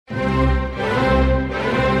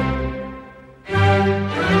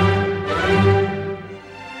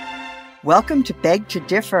Welcome to Beg to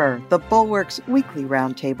Differ, the Bulwark's weekly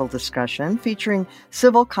roundtable discussion featuring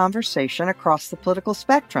civil conversation across the political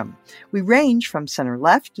spectrum. We range from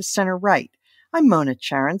center-left to center-right. I'm Mona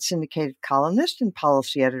Charan, syndicated columnist and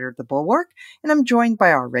policy editor of the Bulwark, and I'm joined by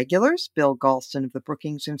our regulars, Bill Galston of the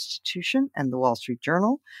Brookings Institution and the Wall Street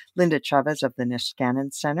Journal, Linda Chavez of the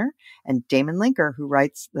Niskanen Center, and Damon Linker, who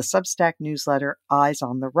writes the Substack newsletter Eyes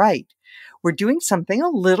on the Right. We're doing something a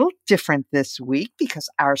little different this week because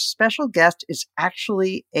our special guest is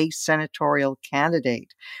actually a senatorial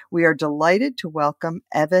candidate. We are delighted to welcome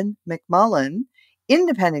Evan McMullin,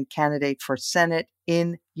 independent candidate for Senate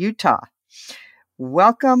in Utah.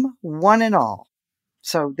 Welcome, one and all.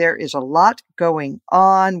 So there is a lot going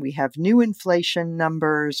on. We have new inflation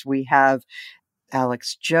numbers. We have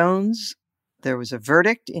Alex Jones. There was a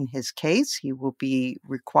verdict in his case. He will be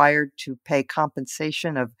required to pay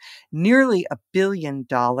compensation of nearly $1 billion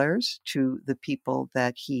to the people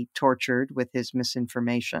that he tortured with his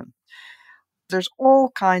misinformation. There's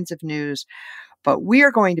all kinds of news, but we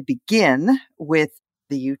are going to begin with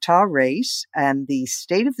the Utah race and the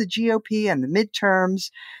state of the GOP and the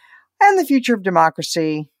midterms and the future of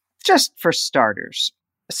democracy, just for starters.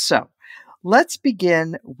 So let's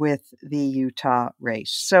begin with the Utah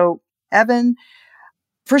race. So, Evan,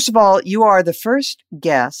 first of all, you are the first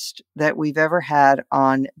guest that we've ever had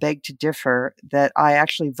on Beg to Differ that I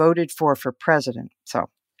actually voted for president. So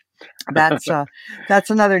that's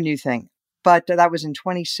another new thing. But that was in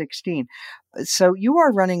 2016. So you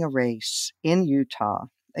are running a race in Utah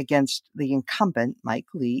against the incumbent, Mike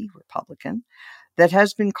Lee, Republican, that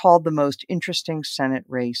has been called the most interesting Senate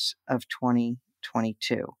race of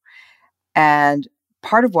 2022. And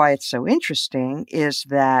part of why it's so interesting is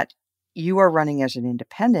that you are running as an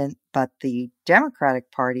independent, but the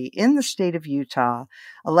Democratic Party in the state of Utah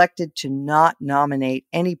elected to not nominate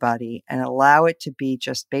anybody and allow it to be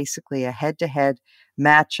just basically a head-to-head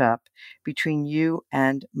matchup between you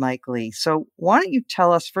and Mike Lee. So why don't you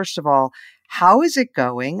tell us, first of all, how is it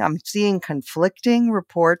going? I'm seeing conflicting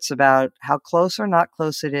reports about how close or not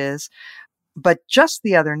close it is. But just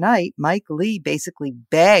the other night, Mike Lee basically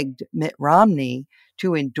begged Mitt Romney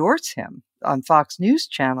to endorse him on Fox News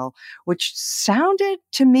Channel, which sounded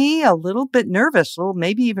to me a little bit nervous,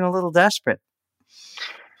 maybe even a little desperate.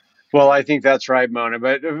 Well, I think that's right, Mona.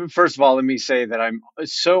 But first of all, let me say that I'm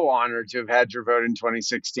so honored to have had your vote in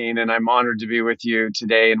 2016, and I'm honored to be with you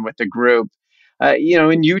today and with the group.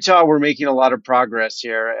 In Utah, we're making a lot of progress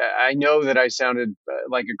here. I know that I sounded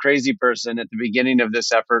like a crazy person at the beginning of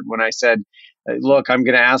this effort when I said, look, I'm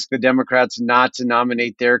going to ask the Democrats not to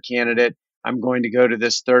nominate their candidate. I'm going to go to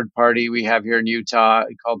this third party we have here in Utah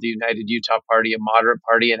called the United Utah Party, a moderate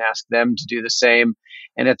party, and ask them to do the same.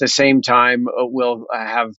 And at the same time, we'll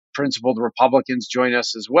have principled Republicans join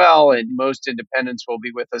us as well, and most independents will be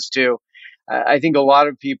with us too. I think a lot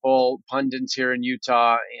of people, pundits here in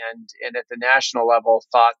Utah and at the national level,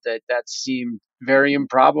 thought that seemed very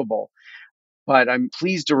improbable. But I'm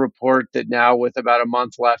pleased to report that now, with about a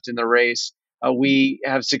month left in the race, we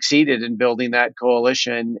have succeeded in building that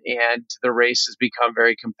coalition, and the race has become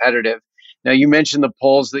very competitive. Now, you mentioned the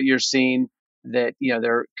polls that you're seeing, that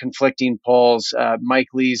they're conflicting polls. Mike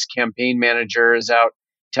Lee's campaign manager is out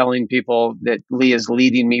telling people that Lee is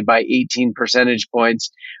leading me by 18 percentage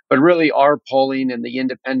points. But really, our polling and the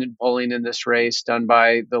independent polling in this race done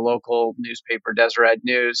by the local newspaper, Deseret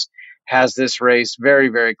News, has this race very,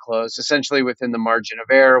 very close, essentially within the margin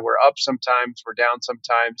of error. We're up sometimes, we're down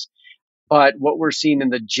sometimes. But what we're seeing in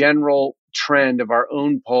the general trend of our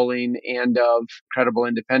own polling and of credible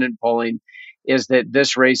independent polling is that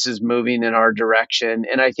this race is moving in our direction.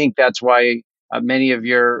 And I think that's why many of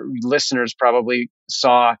your listeners probably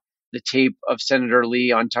saw the tape of Senator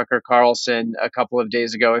Lee on Tucker Carlson a couple of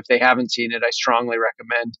days ago. If they haven't seen it, I strongly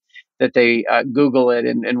recommend that they Google it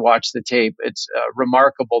and watch the tape. It's a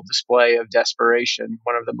remarkable display of desperation,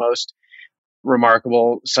 one of the most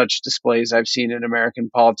remarkable such displays I've seen in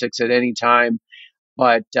American politics at any time.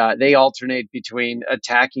 But they alternate between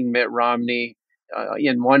attacking Mitt Romney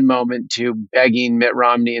in one moment to begging Mitt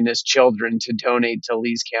Romney and his children to donate to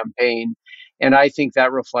Lee's campaign. And I think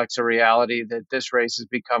that reflects a reality that this race has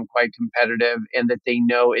become quite competitive and that they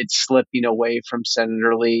know it's slipping away from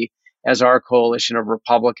Senator Lee as our coalition of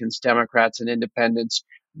Republicans, Democrats, and independents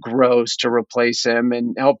grows to replace him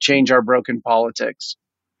and help change our broken politics.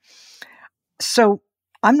 So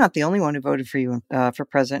I'm not the only one who voted for you for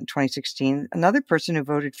president in 2016. Another person who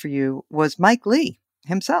voted for you was Mike Lee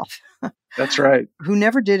himself. That's right. Who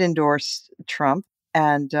never did endorse Trump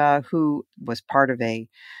and who was part of a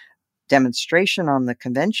demonstration on the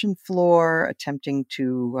convention floor attempting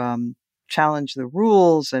to challenge the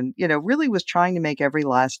rules and, really was trying to make every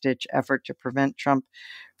last ditch effort to prevent Trump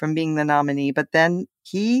from being the nominee. But then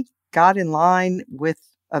he got in line with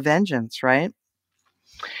a vengeance, right?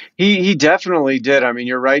 He definitely did. I mean,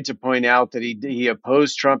 you're right to point out that he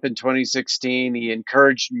opposed Trump in 2016. He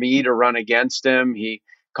encouraged me to run against him. He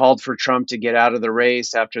called for Trump to get out of the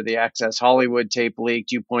race after the Access Hollywood tape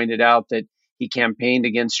leaked. You pointed out that he campaigned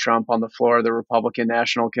against Trump on the floor of the Republican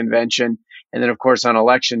National Convention. And then, of course, on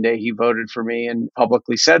election day, he voted for me and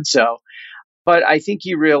publicly said so. But I think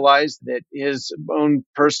he realized that his own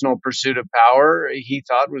personal pursuit of power, he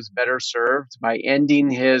thought was better served by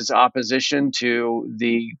ending his opposition to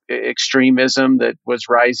the extremism that was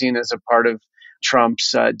rising as a part of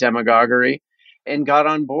Trump's demagoguery and got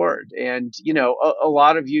on board. And, a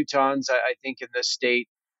lot of Utahns, I think, in this state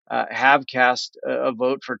have cast a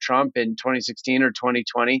vote for Trump in 2016 or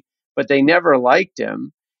 2020, but they never liked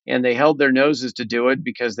him. And they held their noses to do it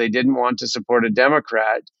because they didn't want to support a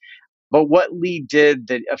Democrat. But what Lee did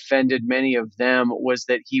that offended many of them was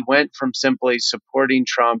that he went from simply supporting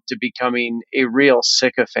Trump to becoming a real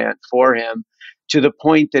sycophant for him, to the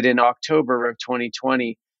point that in October of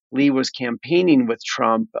 2020, Lee was campaigning with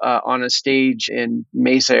Trump on a stage in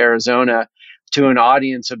Mesa, Arizona, to an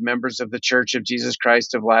audience of members of the Church of Jesus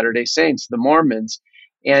Christ of Latter-day Saints, the Mormons.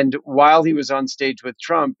 And while he was on stage with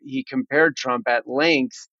Trump, he compared Trump at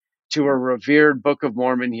length to a revered Book of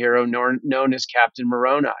Mormon hero known as Captain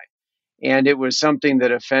Moroni. And it was something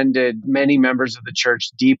that offended many members of the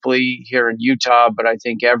church deeply here in Utah, but I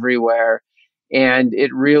think everywhere. And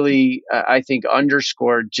it really, I think,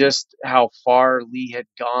 underscored just how far Lee had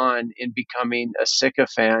gone in becoming a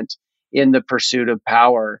sycophant in the pursuit of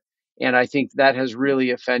power. And I think that has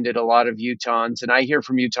really offended a lot of Utahns. And I hear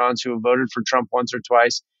from Utahns who have voted for Trump once or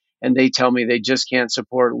twice, and they tell me they just can't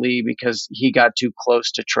support Lee because he got too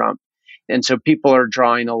close to Trump. And so people are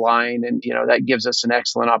drawing a line, and that gives us an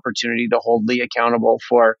excellent opportunity to hold Lee accountable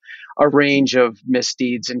for a range of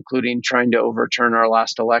misdeeds, including trying to overturn our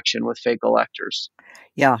last election with fake electors.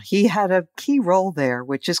 Yeah, he had a key role there,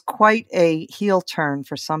 which is quite a heel turn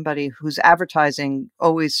for somebody whose advertising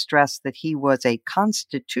always stressed that he was a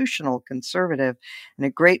constitutional conservative and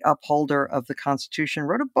a great upholder of the Constitution.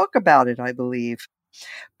 Wrote a book about it, I believe.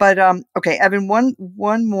 But okay, Evan,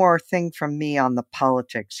 one more thing from me on the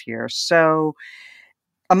politics here. So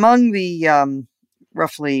among the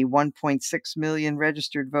roughly 1.6 million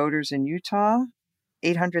registered voters in Utah,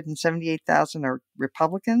 878,000 are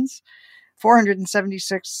Republicans.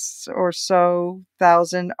 476 or so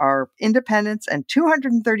thousand are independents, and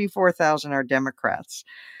 234,000 are Democrats.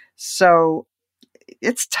 So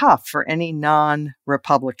it's tough for any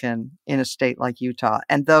non-Republican in a state like Utah.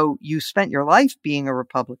 And though you spent your life being a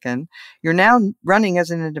Republican, you're now running as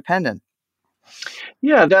an independent.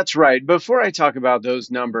 Yeah, that's right. Before I talk about those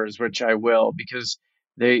numbers, which I will, because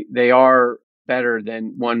they are better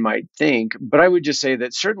than one might think, but I would just say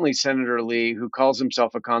that certainly Senator Lee, who calls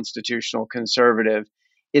himself a constitutional conservative,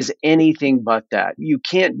 is anything but that. You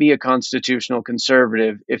can't be a constitutional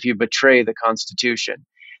conservative if you betray the Constitution.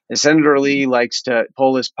 And Senator Lee likes to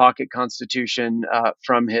pull his pocket Constitution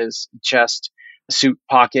from his chest suit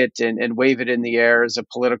pocket and wave it in the air as a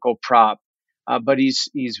political prop. But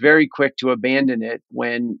he's very quick to abandon it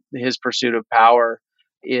when his pursuit of power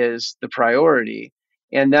is the priority.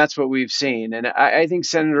 And that's what we've seen. And I think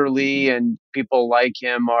Senator Lee and people like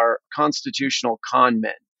him are constitutional con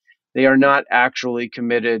men. They are not actually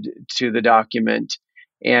committed to the document.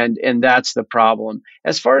 And that's the problem.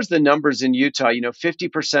 As far as the numbers in Utah,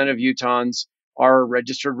 50% of Utahns are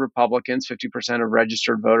registered Republicans, 50% of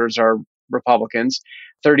registered voters are Republicans,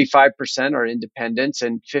 35% are independents,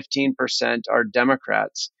 and 15% are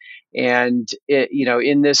Democrats. And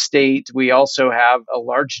in this state, we also have a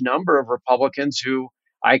large number of Republicans who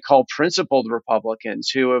I call principled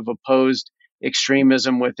Republicans, who have opposed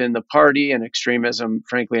extremism within the party and extremism,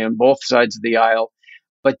 frankly, on both sides of the aisle.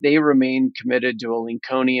 But they remain committed to a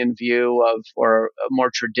Lincolnian view or a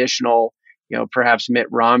more traditional, perhaps Mitt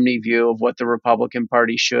Romney view of what the Republican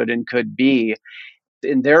Party should and could be.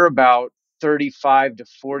 And they're about 35 to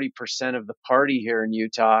 40% of the party here in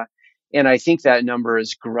Utah. And I think that number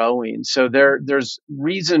is growing. So there's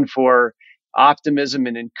reason for optimism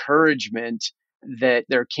and encouragement that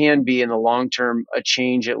there can be in the long term a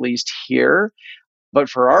change, at least here. But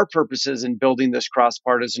for our purposes in building this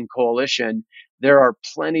cross-partisan coalition, there are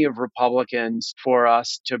plenty of Republicans for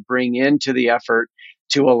us to bring into the effort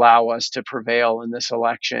to allow us to prevail in this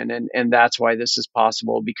election. And that's why this is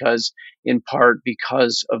possible, in part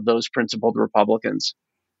because of those principled Republicans.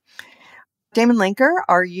 Damon Linker,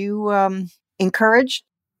 are you encouraged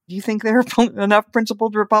Do you think there are enough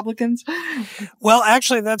principled Republicans? Well,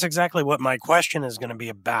 actually, that's exactly what my question is going to be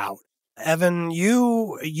about. Evan,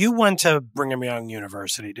 you went to Brigham Young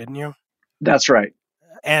University, didn't you? That's right.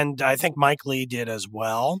 And I think Mike Lee did as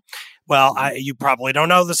well. Well, you probably don't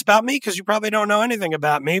know this about me because you probably don't know anything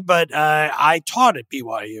about me, but I taught at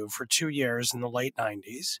BYU for 2 years in the late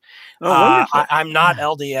 90s. Oh, wonderful. I'm not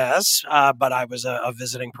LDS, but I was a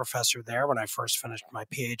visiting professor there when I first finished my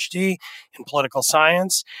PhD in political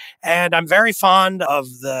science. And I'm very fond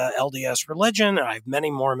of the LDS religion. I have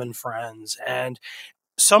many Mormon friends. And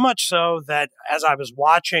so much so that as I was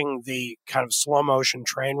watching the kind of slow motion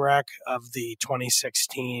train wreck of the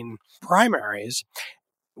 2016 primaries,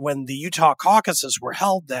 when the Utah caucuses were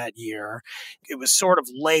held that year, it was sort of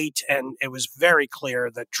late and it was very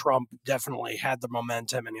clear that Trump definitely had the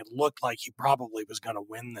momentum and it looked like he probably was going to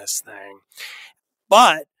win this thing.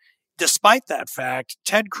 But despite that fact,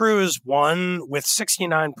 Ted Cruz won with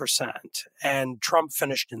 69% and Trump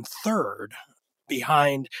finished in third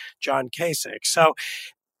behind John Kasich. So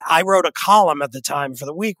I wrote a column at the time for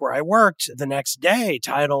the week where I worked the next day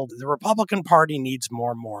titled "The Republican Party Needs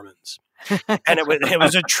More Mormons." And it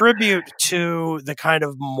was a tribute to the kind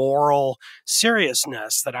of moral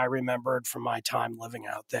seriousness that I remembered from my time living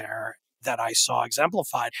out there that I saw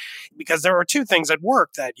exemplified. Because there were two things at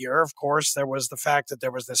work that year. Of course, there was the fact that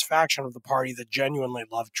there was this faction of the party that genuinely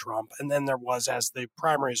loved Trump. And then there was, as the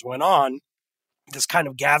primaries went on, this kind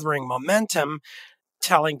of gathering momentum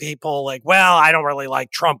telling people like, well, I don't really like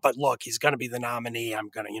Trump, but look, he's going to be the nominee. I'm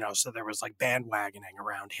going to, so there was like bandwagoning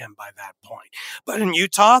around him by that point. But in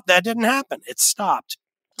Utah, that didn't happen. It stopped.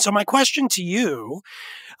 So my question to you,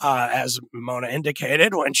 as Mona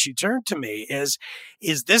indicated when she turned to me, is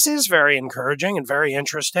this is very encouraging and very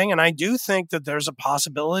interesting. And I do think that there's a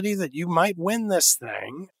possibility that you might win this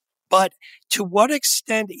thing. But to what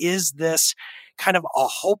extent is this kind of a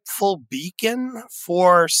hopeful beacon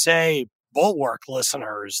for, say, Bulwark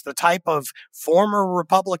listeners, the type of former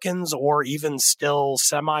Republicans or even still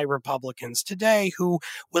semi-Republicans today who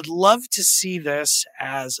would love to see this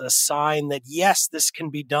as a sign that, yes, this can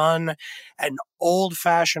be done. An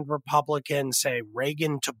old-fashioned Republican, say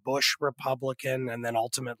Reagan to Bush Republican, and then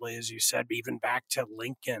ultimately, as you said, even back to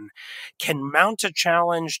Lincoln, can mount a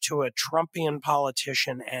challenge to a Trumpian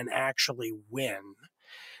politician and actually win.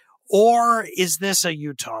 Or is this a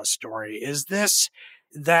Utah story? Is this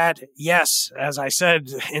that, yes, as I said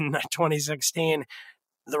in 2016,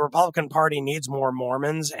 the Republican Party needs more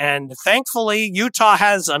Mormons, and thankfully Utah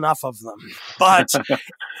has enough of them. But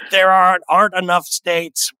there aren't enough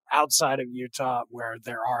states outside of Utah where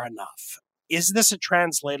there are enough. Is this a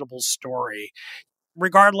translatable story?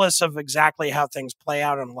 Regardless of exactly how things play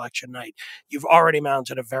out on election night, you've already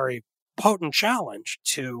mounted a very potent challenge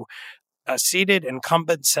to a seated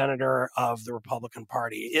incumbent senator of the Republican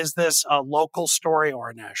Party. Is this a local story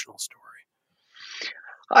or a national story?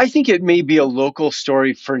 I think it may be a local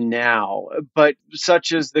story for now, but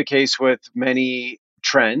such is the case with many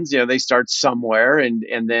trends. They start somewhere,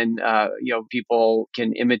 and then people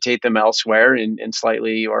can imitate them elsewhere in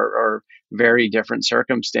slightly or very different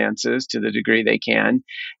circumstances to the degree they can.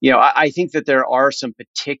 I think that there are some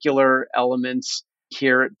particular elements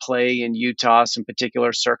here at play in Utah, some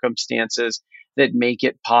particular circumstances that make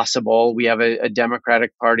it possible. We have a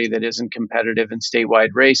Democratic Party that isn't competitive in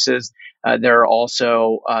statewide races. There are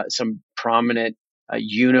also some prominent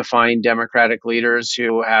unifying Democratic leaders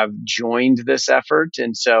who have joined this effort.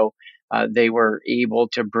 And so they were able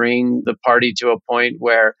to bring the party to a point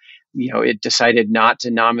where it decided not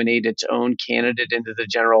to nominate its own candidate into the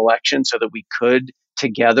general election so that we could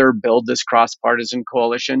together build this cross-partisan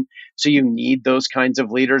coalition. So you need those kinds of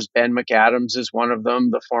leaders. Ben McAdams is one of them,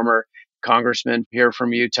 the former congressman here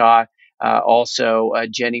from Utah. Also,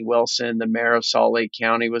 Jenny Wilson, the mayor of Salt Lake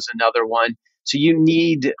County, was another one. So you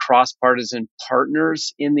need cross-partisan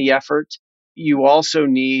partners in the effort. You also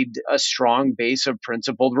need a strong base of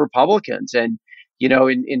principled Republicans. And,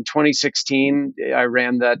 in 2016, I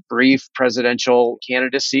ran that brief presidential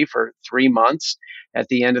candidacy for 3 months at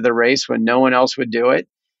the end of the race when no one else would do it.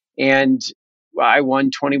 And I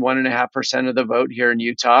won 21.5% of the vote here in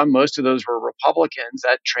Utah. Most of those were Republicans.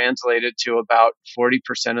 That translated to about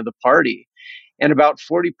 40% of the party. And about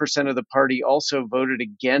 40% of the party also voted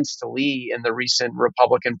against Lee in the recent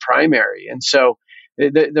Republican primary. And so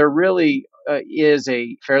there really is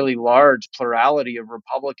a fairly large plurality of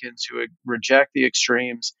Republicans who would reject the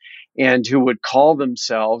extremes and who would call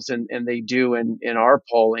themselves, and they do in our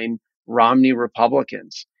polling, Romney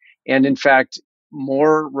Republicans. And in fact,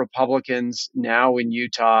 more Republicans now in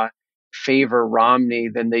Utah favor Romney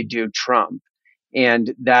than they do Trump.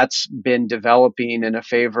 And that's been developing in a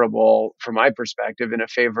favorable, from my perspective, in a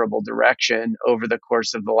favorable direction over the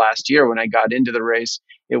course of the last year. When I got into the race,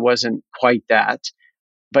 it wasn't quite that,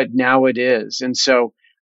 but now it is. And so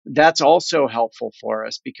that's also helpful for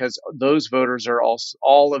us because those voters are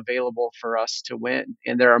all available for us to win.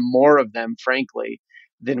 And there are more of them, frankly,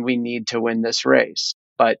 than we need to win this race.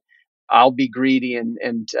 But I'll be greedy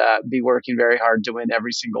and be working very hard to win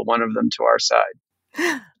every single one of them to our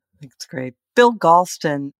side. That's great. Bill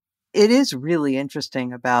Galston, it is really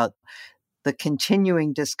interesting about the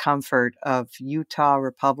continuing discomfort of Utah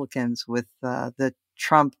Republicans with the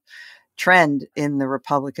Trump trend in the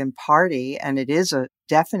Republican Party, and it is a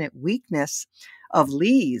definite weakness of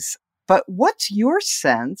Lee's. But what's your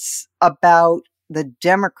sense about the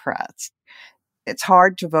Democrats? It's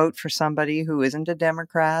hard to vote for somebody who isn't a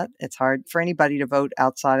Democrat. It's hard for anybody to vote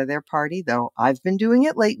outside of their party, though I've been doing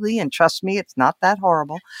it lately, and trust me, it's not that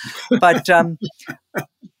horrible. But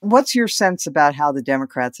what's your sense about how the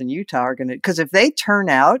Democrats in Utah are going to, because if they turn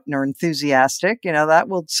out and are enthusiastic, that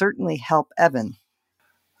will certainly help Evan.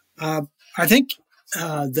 I think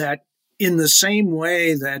that in the same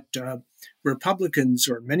way that Republicans,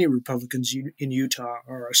 or many Republicans in Utah,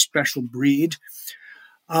 are a special breed,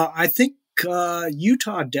 I think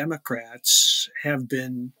Utah Democrats have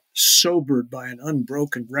been sobered by an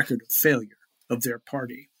unbroken record of failure of their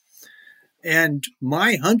party. And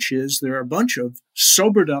my hunch is there are a bunch of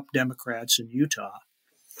sobered up Democrats in Utah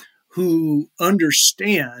who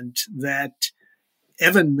understand that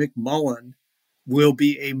Evan McMullin will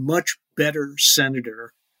be a much better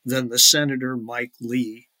senator than the Senator Mike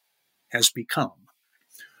Lee has become.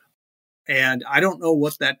 And I don't know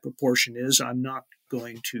what that proportion is. I'm not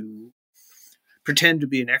going to pretend to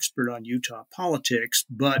be an expert on Utah politics,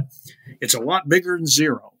 but it's a lot bigger than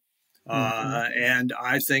zero. And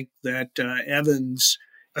I think that Evan's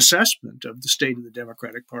assessment of the state of the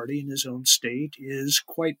Democratic Party in his own state is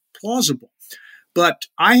quite plausible. But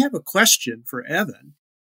I have a question for Evan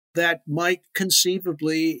that might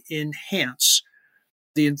conceivably enhance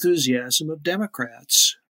the enthusiasm of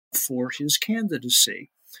Democrats for his candidacy.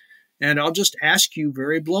 And I'll just ask you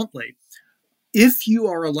very bluntly, if you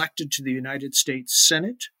are elected to the United States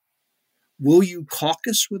Senate, will you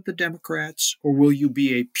caucus with the Democrats, or will you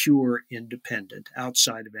be a pure independent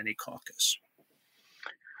outside of any caucus?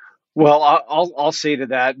 Well, I'll say to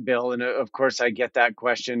that, Bill, and of course I get that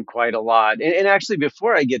question quite a lot. And actually,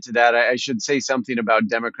 before I get to that, I should say something about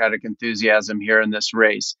Democratic enthusiasm here in this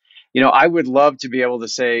race. I would love to be able to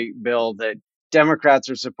say, Bill, that Democrats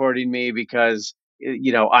are supporting me because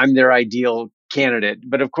I'm their ideal candidate.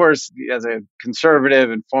 But of course, as a conservative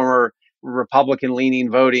and former Republican-leaning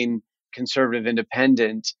voting conservative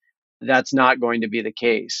independent, that's not going to be the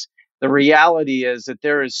case. The reality is that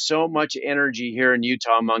there is so much energy here in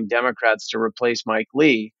Utah among Democrats to replace Mike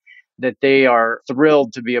Lee that they are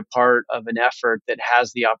thrilled to be a part of an effort that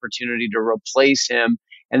has the opportunity to replace him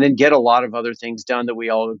and then get a lot of other things done that we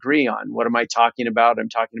all agree on. What am I talking about? I'm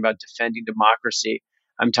talking about defending democracy.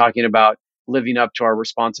 I'm talking about living up to our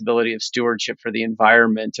responsibility of stewardship for the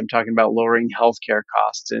environment. I'm talking about lowering healthcare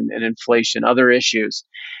costs and inflation, other issues.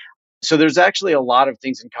 So there's actually a lot of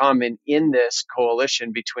things in common in this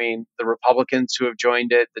coalition between the Republicans who have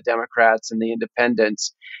joined it, the Democrats, and the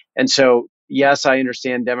independents. And so, yes, I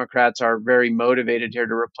understand Democrats are very motivated here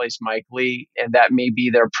to replace Mike Lee, and that may be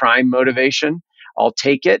their prime motivation. I'll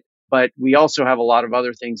take it. But we also have a lot of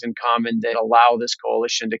other things in common that allow this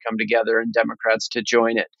coalition to come together and Democrats to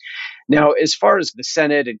join it. Now, as far as the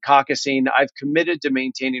Senate and caucusing, I've committed to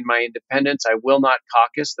maintaining my independence. I will not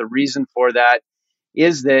caucus. The reason for that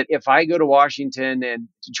is that if I go to Washington and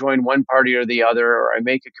join one party or the other, or I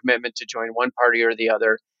make a commitment to join one party or the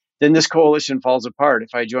other, then this coalition falls apart.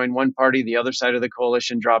 If I join one party, the other side of the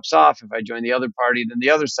coalition drops off. If I join the other party, then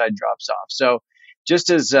the other side drops off. So just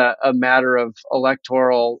as a matter of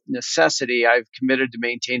electoral necessity, I've committed to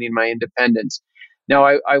maintaining my independence. Now,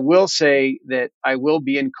 I will say that I will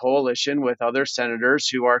be in coalition with other senators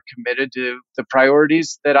who are committed to the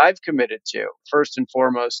priorities that I've committed to. First and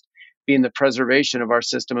foremost, being the preservation of our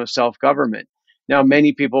system of self-government. Now,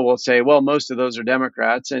 many people will say, well, most of those are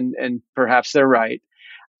Democrats, and perhaps they're right.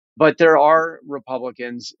 But there are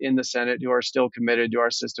Republicans in the Senate who are still committed to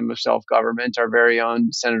our system of self-government. Our very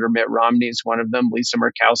own Senator Mitt Romney is one of them. Lisa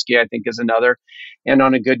Murkowski, I think, is another. And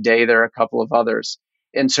on a good day, there are a couple of others.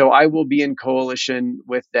 And so I will be in coalition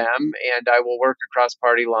with them, and I will work across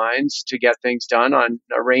party lines to get things done on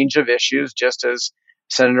a range of issues, just as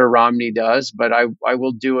Senator Romney does, but I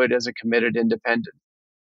will do it as a committed independent.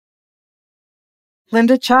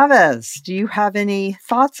 Linda Chavez, do you have any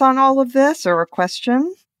thoughts on all of this or a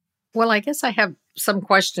question? Well, I guess I have some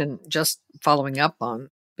question, just following up on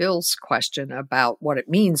Bill's question about what it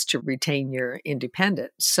means to retain your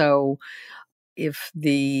independence. So if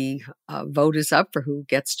the vote is up for who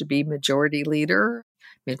gets to be majority leader,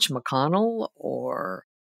 Mitch McConnell or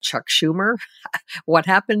Chuck Schumer, what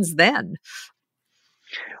happens then?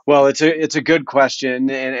 Well, it's a good question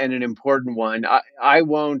and an important one. I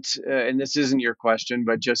won't, and this isn't your question,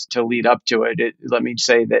 but just to lead up to let me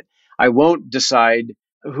say that I won't decide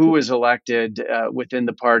who is elected within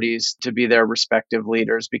the parties to be their respective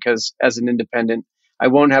leaders, because as an independent, I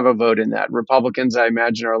won't have a vote in that. Republicans, I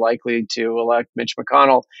imagine, are likely to elect Mitch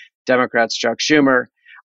McConnell, Democrats, Chuck Schumer.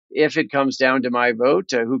 If it comes down to my vote,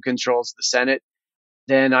 who controls the Senate,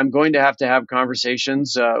 then I'm going to have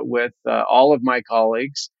conversations with all of my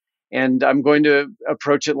colleagues. And I'm going to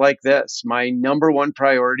approach it like this. My number one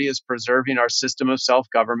priority is preserving our system of self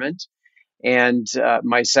government. And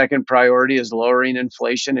my second priority is lowering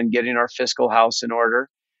inflation and getting our fiscal house in order.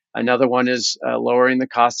 Another one is lowering the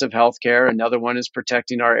cost of healthcare. Another one is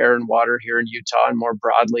protecting our air and water here in Utah and more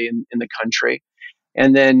broadly in the country.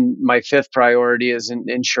 And then my fifth priority is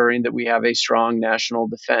ensuring that we have a strong national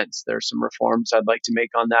defense. There are some reforms I'd like to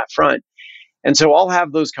make on that front. And so I'll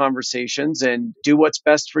have those conversations and do what's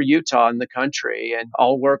best for Utah and the country. And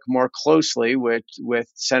I'll work more closely with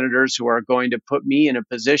senators who are going to put me in a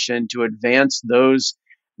position to advance those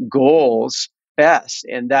goals best.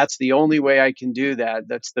 And that's the only way I can do that.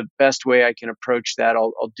 That's the best way I can approach that.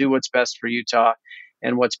 I'll do what's best for Utah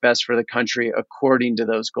and what's best for the country according to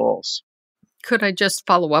those goals. Could I just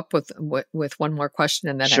follow up with one more question,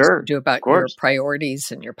 and that has to Sure, do of about your course.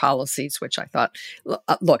 priorities and your policies, which I thought,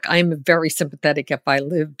 look, I'm very sympathetic. If I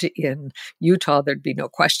lived in Utah, there'd be no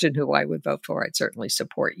question who I would vote for. I'd certainly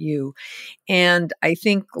support you. And I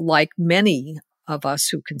think, like many of us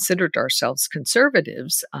who considered ourselves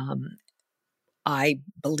conservatives, I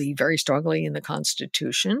believe very strongly in the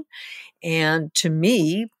Constitution. And to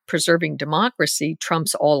me, preserving democracy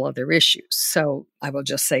trumps all other issues. So I will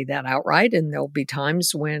just say that outright. And there'll be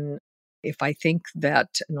times when, if I think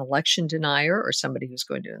that an election denier or somebody who's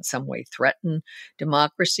going to in some way threaten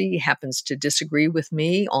democracy happens to disagree with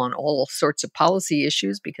me on all sorts of policy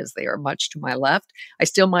issues because they are much to my left, I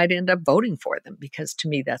still might end up voting for them, because to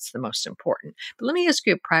me that's the most important. But let me ask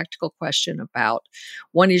you a practical question about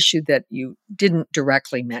one issue that you didn't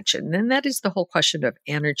directly mention, and that is the whole question of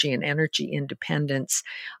energy and energy independence.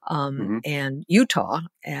 And Utah,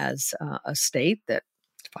 as a state that,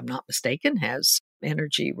 if I'm not mistaken, has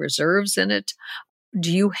energy reserves in it.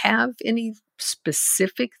 Do you have any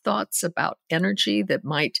specific thoughts about energy that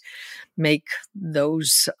might make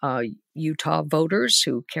those Utah voters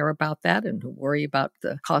who care about that and who worry about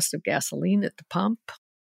the cost of gasoline at the pump,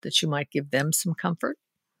 that you might give them some comfort?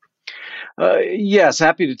 Yes,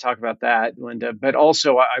 happy to talk about that, Linda. But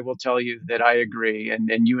also, I will tell you that I agree, and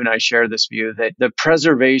you and I share this view that the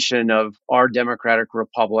preservation of our democratic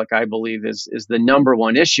republic, I believe, is the number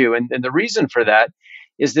one issue. And the reason for that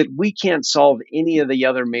is that we can't solve any of the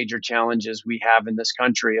other major challenges we have in this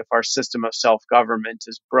country if our system of self government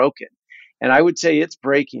is broken. And I would say it's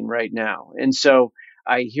breaking right now. And so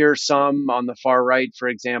I hear some on the far right, for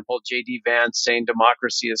example, J.D. Vance saying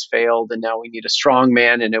democracy has failed and now we need a strong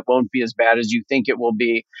man and it won't be as bad as you think it will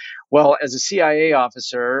be. Well, as a CIA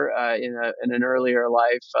officer in an earlier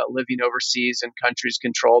life, living overseas in countries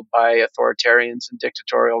controlled by authoritarians and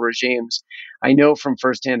dictatorial regimes, I know from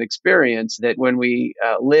firsthand experience that when we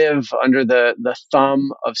live under the thumb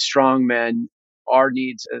of strong men, our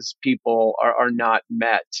needs as people are not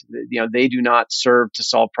met. They do not serve to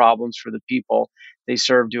solve problems for the people. They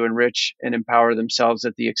serve to enrich and empower themselves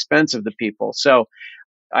at the expense of the people. So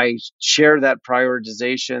I share that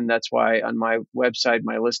prioritization. That's why on my website,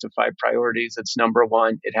 my list of 5 priorities, it's number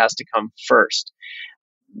one. It has to come first.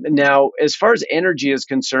 Now, as far as energy is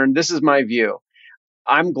concerned, this is my view.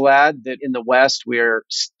 I'm glad that in the West, we're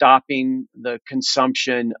stopping the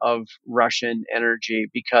consumption of Russian energy,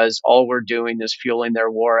 because all we're doing is fueling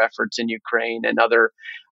their war efforts in Ukraine and other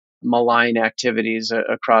malign activities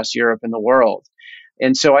across Europe and the world.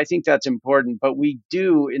 And so I think that's important. But we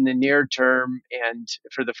do, in the near term and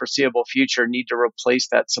for the foreseeable future, need to replace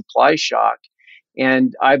that supply shock.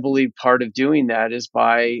 And I believe part of doing that is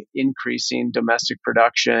by increasing domestic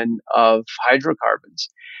production of hydrocarbons.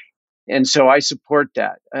 And so I support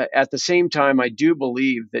that. At the same time, I do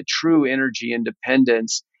believe that true energy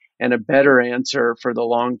independence and a better answer for the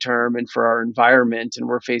long term and for our environment, and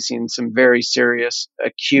we're facing some very serious,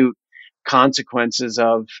 acute consequences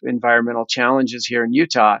of environmental challenges here in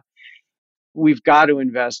Utah, we've got to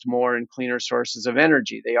invest more in cleaner sources of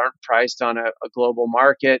energy. They aren't priced on a global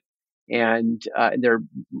market. and they're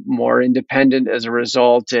more independent as a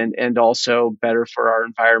result, and also better for our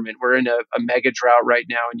environment. We're in a mega drought right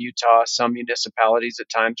now in Utah. Some municipalities at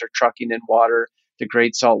times are trucking in water. The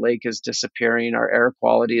Great Salt Lake is disappearing. Our air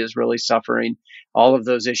quality is really suffering. All of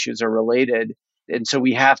those issues are related. And so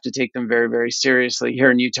we have to take them very, very seriously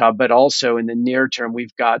here in Utah, but also in the near term,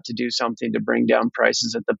 we've got to do something to bring down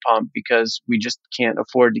prices at the pump, because we just can't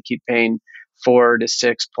afford to keep paying $4 to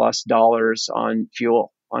 $6+ on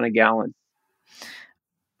fuel on a gallon.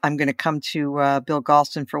 I'm going to come to Bill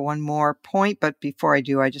Galston for one more point, but before I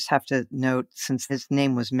do, I just have to note, since his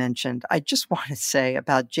name was mentioned, I just want to say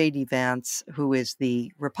about J.D. Vance, who is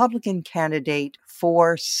the Republican candidate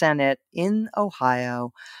for Senate in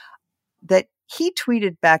Ohio, that he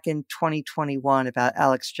tweeted back in 2021 about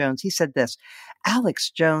Alex Jones. He said this: Alex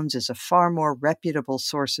Jones is a far more reputable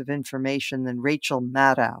source of information than Rachel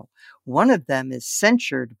Maddow. One of them is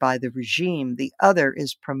censured by the regime. The other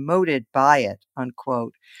is promoted by it,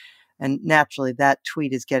 unquote. And naturally, that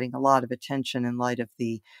tweet is getting a lot of attention in light of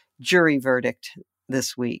the jury verdict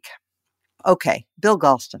this week. Okay, Bill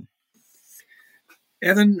Galston.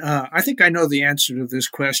 Evan, I think I know the answer to this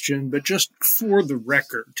question, but just for the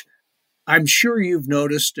record, I'm sure you've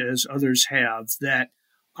noticed, as others have, that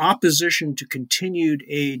opposition to continued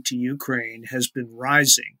aid to Ukraine has been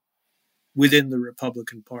rising within the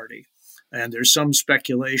Republican Party. And there's some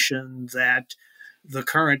speculation that the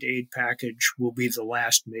current aid package will be the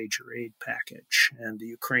last major aid package. And the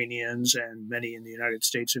Ukrainians and many in the United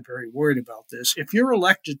States are very worried about this. If you're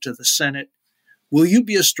elected to the Senate, will you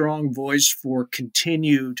be a strong voice for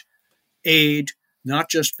continued aid, not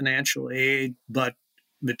just financial aid, but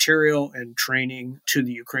material and training to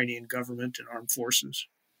the Ukrainian government and armed forces?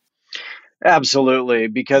 Absolutely,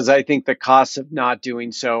 because I think the costs of not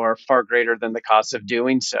doing so are far greater than the costs of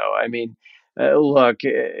doing so. I mean, look,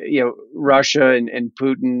 Russia and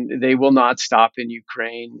Putin, they will not stop in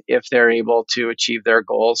Ukraine if they're able to achieve their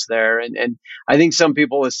goals there. And I think some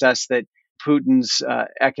people assess that Putin's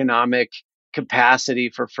economic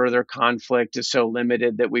capacity for further conflict is so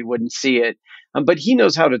limited that we wouldn't see it. But he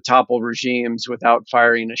knows how to topple regimes without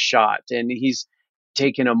firing a shot. And he's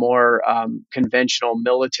taken a more conventional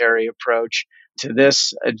military approach to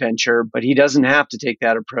this adventure, but he doesn't have to take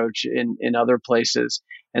that approach in other places.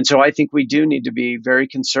 And so I think we do need to be very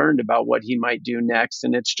concerned about what he might do next.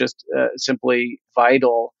 And it's just simply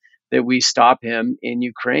vital that we stop him in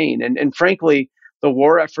Ukraine. And frankly, the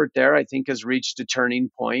war effort there, I think, has reached a turning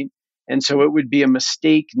point. And so it would be a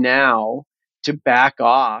mistake now to back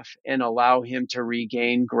off and allow him to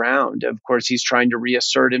regain ground. Of course, he's trying to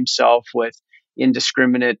reassert himself with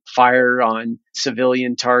indiscriminate fire on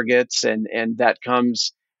civilian targets, and that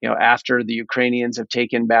comes after the Ukrainians have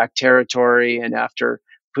taken back territory, and after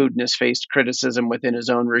Putin has faced criticism within his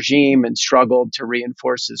own regime and struggled to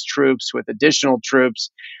reinforce his troops with additional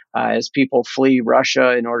troops as people flee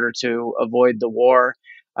Russia in order to avoid the war.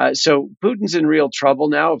 So Putin's in real trouble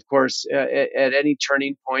now. Of course, at any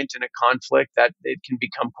turning point in a conflict, that it can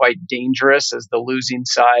become quite dangerous as the losing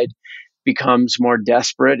side becomes more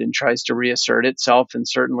desperate and tries to reassert itself. And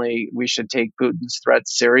certainly we should take Putin's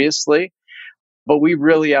threats seriously. But we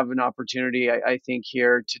really have an opportunity, I think,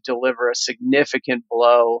 here to deliver a significant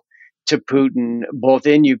blow to Putin, both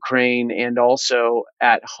in Ukraine and also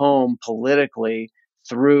at home politically,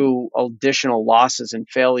 through additional losses and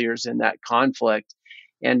failures in that conflict.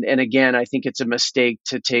 And again, I think it's a mistake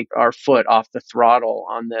to take our foot off the throttle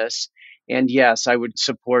on this. And yes, I would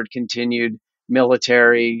support continued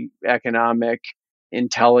military, economic,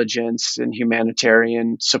 intelligence, and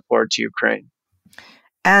humanitarian support to Ukraine.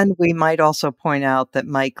 And we might also point out that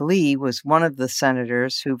Mike Lee was one of the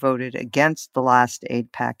senators who voted against the last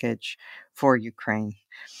aid package for Ukraine.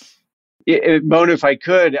 Mona, if I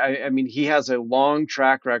could, I mean, he has a long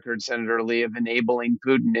track record, Senator Lee, of enabling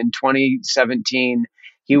Putin. In 2017,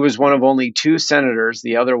 he was one of only two senators,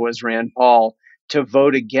 the other was Rand Paul, to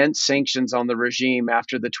vote against sanctions on the regime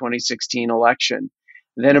after the 2016 election.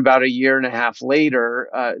 Then about a year and a half later,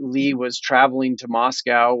 Lee was traveling to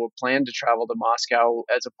Moscow, or planned to travel to Moscow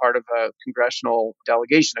as a part of a congressional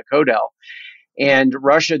delegation, a CODEL. And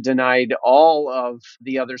Russia denied all of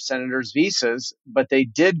the other senators' visas, but they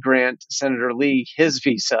did grant Senator Lee his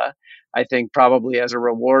visa, I think probably as a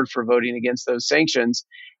reward for voting against those sanctions.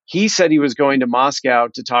 He said he was going to Moscow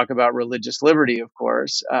to talk about religious liberty, of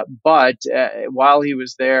course. But while he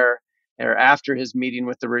was there, or after his meeting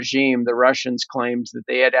with the regime, the Russians claimed that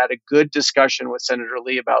they had had a good discussion with Senator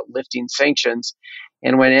Lee about lifting sanctions.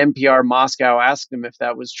 And when NPR Moscow asked him if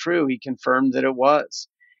that was true, he confirmed that it was.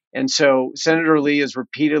 And so Senator Lee has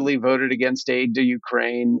repeatedly voted against aid to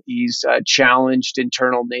Ukraine. He's challenged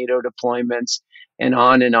internal NATO deployments and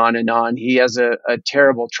on and on and on. He has a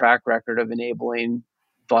terrible track record of enabling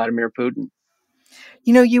Vladimir Putin.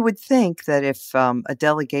 You know, you would think that if a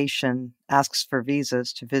delegation asks for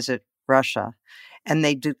visas to visit Russia and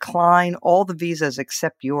they decline all the visas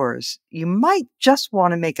except yours, you might just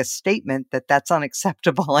want to make a statement that that's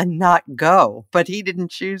unacceptable and not go. But he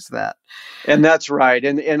didn't choose that. And that's right.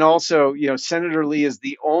 And also, Senator Lee is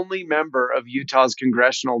the only member of Utah's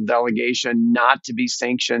congressional delegation not to be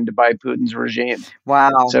sanctioned by Putin's regime.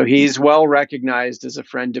 Wow. So he's well recognized as a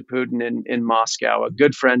friend to Putin in Moscow, a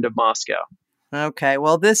good friend of Moscow. Okay,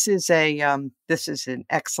 well, this is an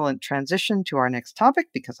excellent transition to our next topic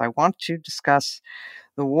because I want to discuss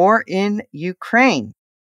the war in Ukraine.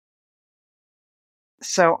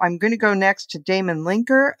 So I'm going to go next to Damon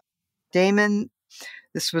Linker. Damon,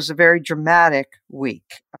 this was a very dramatic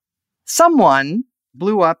week. Someone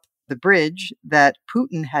blew up the bridge that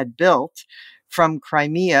Putin had built from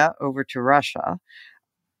Crimea over to Russia.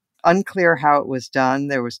 Unclear how it was done.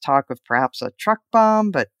 There was talk of perhaps a truck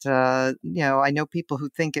bomb, but I know people who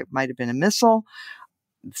think it might have been a missile,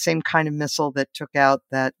 the same kind of missile that took out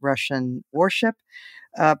that Russian warship.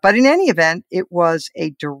 But in any event, it was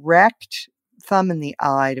a direct thumb in the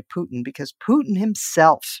eye to Putin because Putin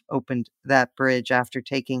himself opened that bridge after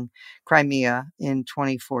taking Crimea in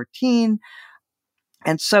 2014.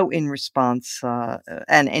 And so in response,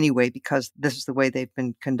 and anyway, because this is the way they've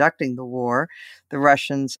been conducting the war, the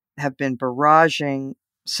Russians have been barraging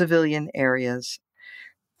civilian areas.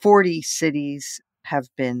 40 cities have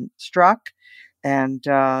been struck and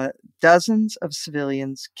dozens of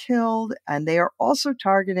civilians killed. And they are also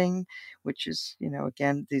targeting, which is,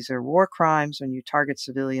 again, these are war crimes when you target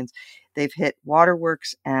civilians. They've hit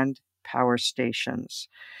waterworks and power stations.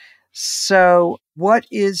 So what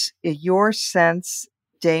is your sense,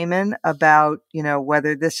 Damon, about,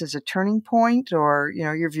 whether this is a turning point or,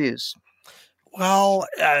 your views? Well,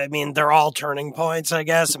 I mean, they're all turning points, I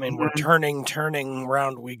guess. I mean, we're turning,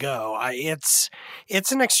 round we go. It's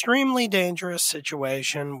an extremely dangerous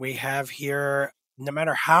situation we have here. No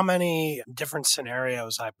matter how many different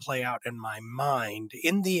scenarios I play out in my mind,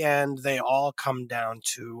 in the end, they all come down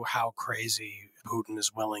to how crazy Putin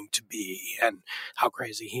is willing to be and how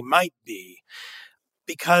crazy he might be.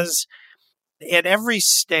 Because at every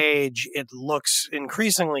stage, it looks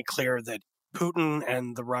increasingly clear that Putin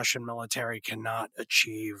and the Russian military cannot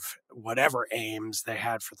achieve whatever aims they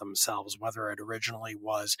had for themselves, whether it originally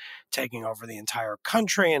was taking over the entire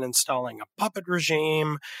country and installing a puppet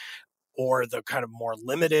regime, or the kind of more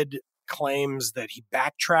limited claims that he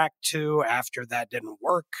backtracked to after that didn't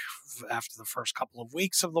work, after the first couple of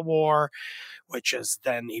weeks of the war, which has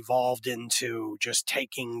then evolved into just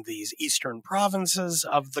taking these eastern provinces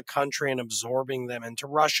of the country and absorbing them into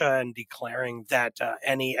Russia and declaring that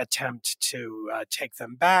any attempt to take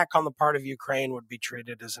them back on the part of Ukraine would be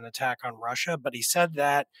treated as an attack on Russia. But he said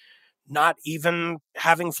that not even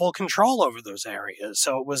having full control over those areas.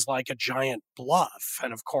 So it was like a giant bluff.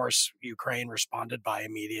 And of course, Ukraine responded by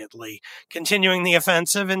immediately continuing the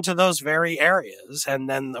offensive into those very areas. And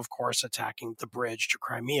then, of course, attacking the bridge to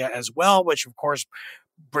Crimea as well, which, of course,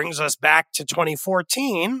 brings us back to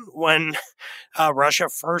 2014 when Russia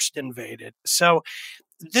first invaded. So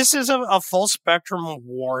this is a full spectrum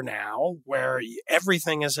war now where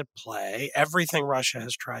everything is at play, everything Russia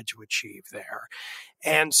has tried to achieve there.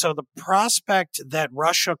 And so the prospect that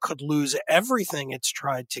Russia could lose everything it's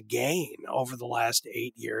tried to gain over the last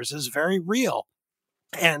 8 years is very real.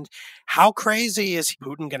 And how crazy is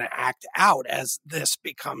Putin going to act out as this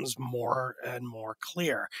becomes more and more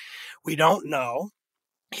clear? We don't know.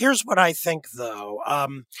 Here's what I think, though.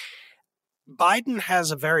 Biden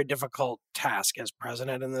has a very difficult task as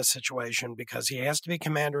president in this situation because he has to be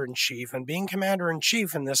commander in chief, and being commander in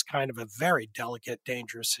chief in this kind of a very delicate,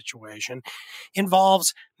 dangerous situation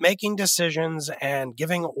involves making decisions and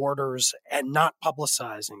giving orders and not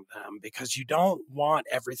publicizing them because you don't want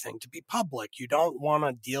everything to be public. You don't want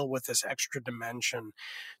to deal with this extra dimension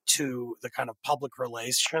to the kind of public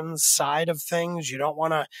relations side of things. You don't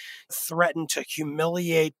want to threaten to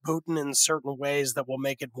humiliate Putin in certain ways that will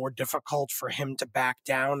make it more difficult for him to back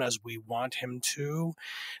down as we want him to,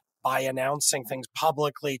 by announcing things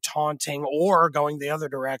publicly, taunting, or going the other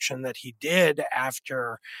direction that he did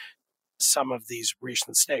after some of these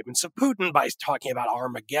recent statements of Putin by talking about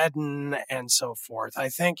Armageddon and so forth. I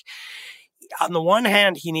think on the one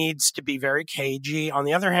hand, he needs to be very cagey. On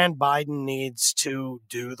the other hand, Biden needs to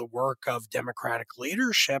do the work of Democratic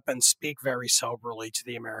leadership and speak very soberly to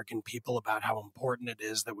the American people about how important it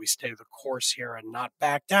is that we stay the course here and not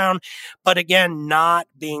back down. But again, not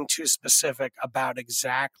being too specific about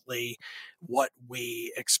exactly what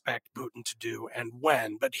we expect Putin to do and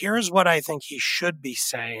when. But here's what I think he should be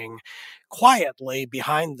saying quietly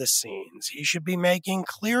behind the scenes. He should be making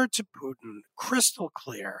clear to Putin, crystal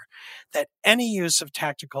clear, that any use of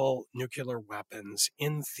tactical nuclear weapons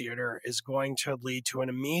in theater is going to lead to an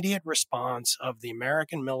immediate response of the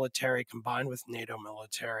American military combined with NATO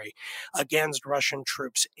military against Russian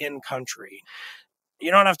troops in country. You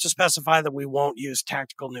don't have to specify that we won't use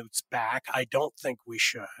tactical nukes back. I don't think we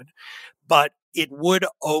should. But it would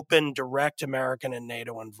open direct American and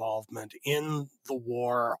NATO involvement in the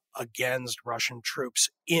war against Russian troops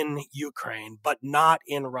in Ukraine, but not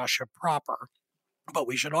in Russia proper. But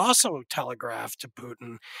we should also telegraph to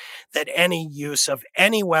Putin that any use of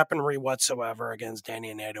any weaponry whatsoever against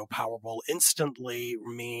any NATO power will instantly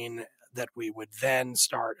mean that we would then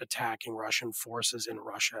start attacking Russian forces in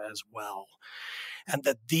Russia as well. And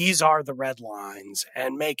that these are the red lines,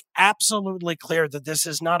 and make absolutely clear that this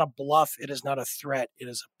is not a bluff, it is not a threat, it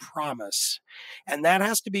is a promise. And that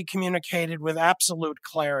has to be communicated with absolute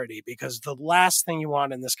clarity, because the last thing you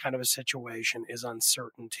want in this kind of a situation is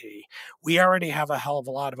uncertainty. We already have a hell of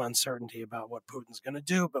a lot of uncertainty about what Putin's going to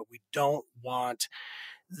do, but we don't want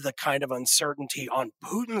the kind of uncertainty on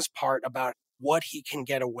Putin's part about what he can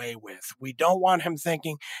get away with. We don't want him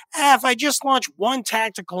thinking, if I just launch one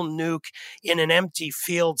tactical nuke in an empty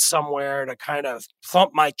field somewhere to kind of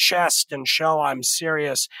thump my chest and show I'm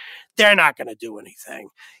serious, they're not going to do anything.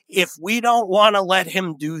 If we don't want to let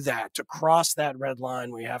him do that, to cross that red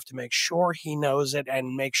line, we have to make sure he knows it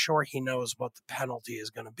and make sure he knows what the penalty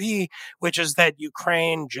is going to be, which is that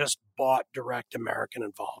Ukraine just bought direct American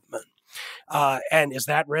involvement. And is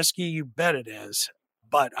that risky? You bet it is.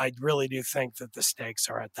 But I really do think that the stakes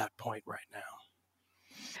are at that point right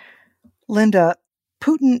now. Linda,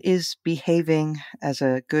 Putin is behaving as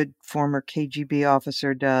a good former KGB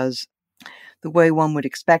officer does, the way one would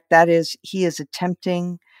expect. That is, he is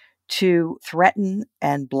attempting to threaten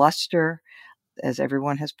and bluster. As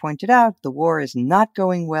everyone has pointed out, the war is not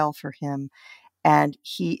going well for him, and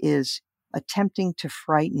he is attempting to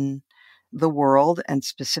frighten the world, and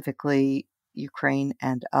specifically Ukraine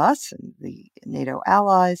and us and the NATO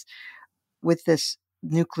allies, with this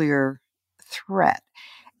nuclear threat.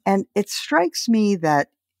 And it strikes me that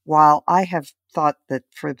while I have thought that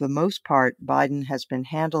for the most part, Biden has been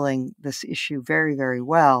handling this issue very, very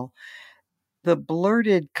well, the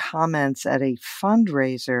blurted comments at a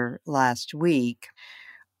fundraiser last week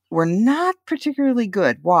were not particularly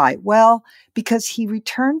good. Why? Well, because he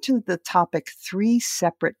returned to the topic 3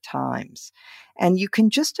 separate times. And you can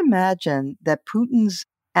just imagine that Putin's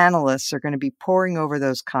analysts are going to be poring over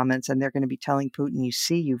those comments, and they're going to be telling Putin, you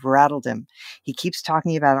see, you've rattled him. He keeps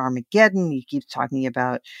talking about Armageddon. He keeps talking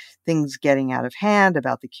about things getting out of hand,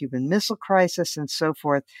 about the Cuban Missile Crisis and so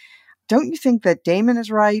forth. Don't you think that Damon is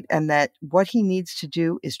right, and that what he needs to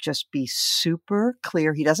do is just be super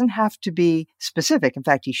clear? He doesn't have to be specific. In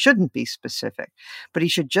fact, he shouldn't be specific, but he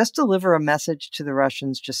should just deliver a message to the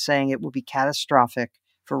Russians just saying it will be catastrophic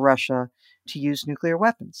for Russia to use nuclear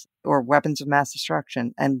weapons or weapons of mass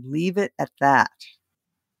destruction, and leave it at that.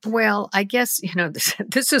 Well, I guess,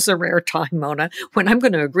 this is a rare time, Mona, when I'm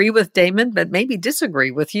going to agree with Damon, but maybe disagree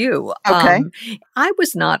with you. Okay. I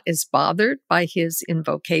was not as bothered by his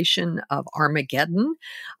invocation of Armageddon.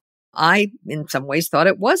 I, in some ways, thought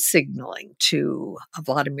it was signaling to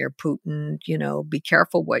Vladimir Putin, be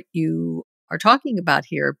careful what you are talking about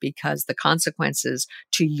here, because the consequences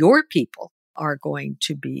to your people are going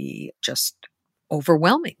to be just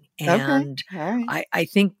overwhelming. And Okay. All right. I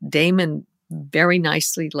think Damon very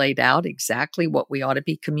nicely laid out exactly what we ought to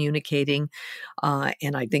be communicating.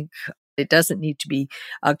 And I think it doesn't need to be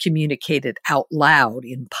communicated out loud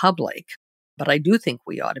in public. But I do think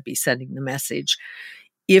we ought to be sending the message: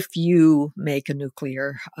 if you make a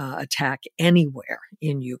nuclear attack anywhere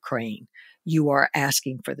in Ukraine, you are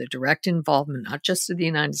asking for the direct involvement, not just of the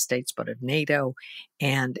United States, but of NATO.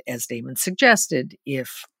 And as Damon suggested,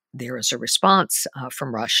 if there is a response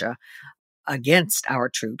from Russia against our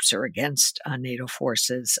troops or against NATO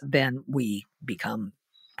forces, then we become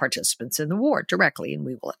participants in the war directly, and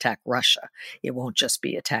we will attack Russia. It won't just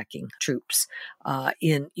be attacking troops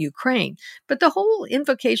in Ukraine. But the whole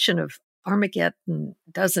invocation of Armageddon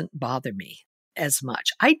doesn't bother me as much.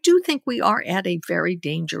 I do think we are at a very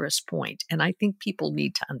dangerous point, and I think people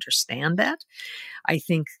need to understand that. I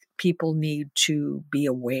think people need to be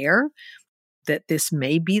aware that this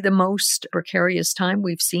may be the most precarious time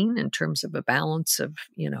we've seen in terms of a balance of,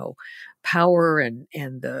 power and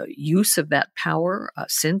the use of that power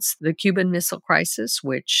since the Cuban Missile Crisis,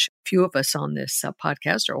 which few of us on this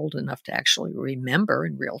podcast are old enough to actually remember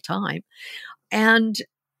in real time. And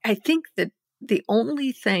I think that the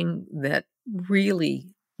only thing that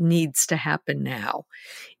really needs to happen now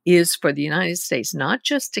is for the United States not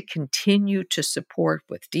just to continue to support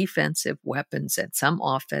with defensive weapons and some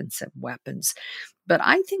offensive weapons, but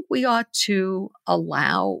I think we ought to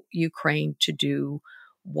allow Ukraine to do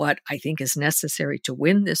what I think is necessary to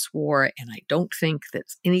win this war. And I don't think that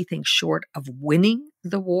anything short of winning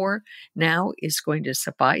the war now is going to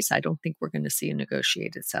suffice. I don't think we're going to see a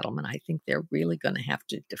negotiated settlement. I think they're really going to have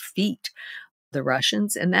to defeat the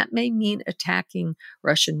Russians, and that may mean attacking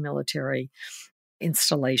Russian military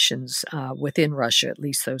installations within Russia, at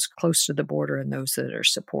least those close to the border and those that are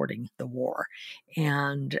supporting the war.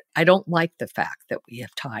 And I don't like the fact that we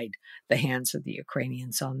have tied the hands of the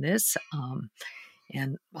Ukrainians on this.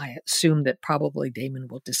 And I assume that probably Damon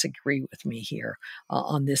will disagree with me here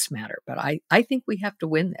on this matter. But I think we have to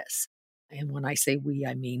win this. And when I say we,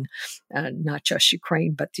 I mean not just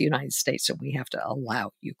Ukraine, but the United States. And we have to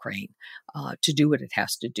allow Ukraine to do what it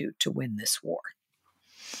has to do to win this war.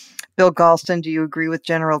 Bill Galston, do you agree with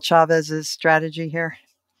General Chavez's strategy here?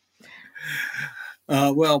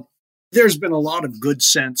 Well, there's been a lot of good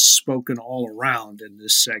sense spoken all around in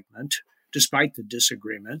this segment, despite the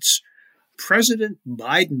disagreements. President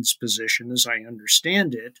Biden's position, as I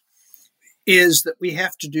understand it, is that we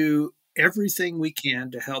have to do everything we can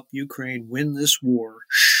to help Ukraine win this war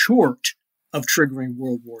short of triggering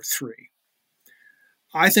World War III.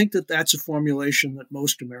 I think that that's a formulation that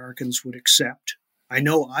most Americans would accept. I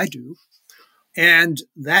know I do. And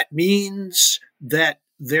that means that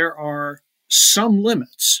there are some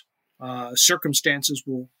limits. Circumstances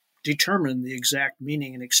will determine the exact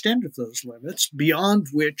meaning and extent of those limits, beyond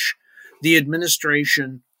which the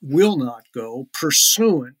administration will not go,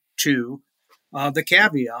 pursuant to the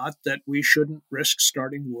caveat that we shouldn't risk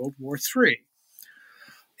starting World War III.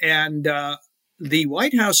 And the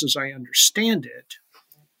White House, as I understand it,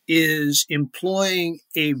 is employing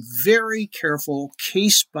a very careful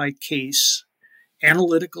case-by-case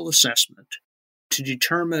analytical assessment to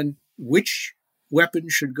determine which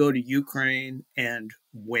weapons should go to Ukraine and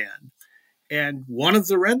when. And one of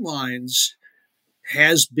the red lines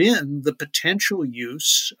has been the potential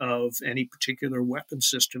use of any particular weapon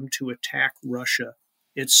system to attack Russia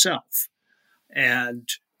itself. And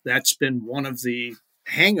that's been one of the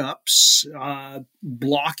hang-ups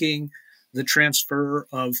blocking the transfer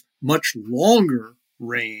of much longer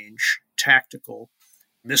range tactical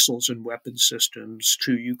missiles and weapon systems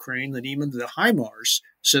to Ukraine than even the HIMARS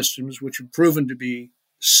systems, which have proven to be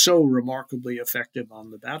so remarkably effective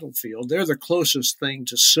on the battlefield. They're the closest thing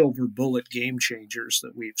to silver bullet game changers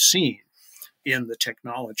that we've seen in the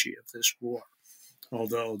technology of this war,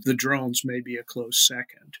 although the drones may be a close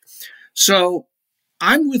second. So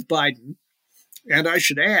I'm with Biden, and I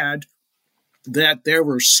should add that there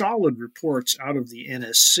were solid reports out of the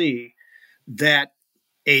NSC that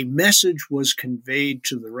a message was conveyed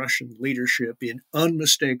to the Russian leadership in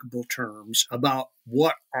unmistakable terms about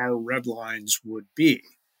what our red lines would be,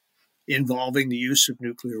 involving the use of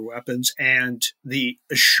nuclear weapons and the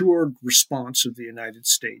assured response of the United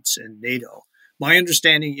States and NATO. My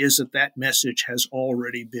understanding is that that message has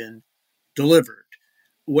already been delivered.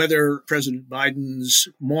 Whether President Biden's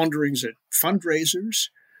maunderings at fundraisers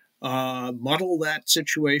muddle that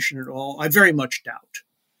situation at all, I very much doubt.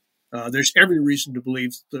 There's every reason to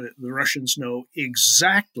believe the Russians know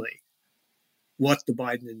exactly what the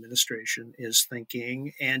Biden administration is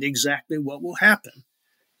thinking and exactly what will happen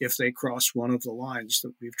if they cross one of the lines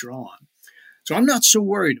that we've drawn. So I'm not so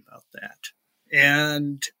worried about that.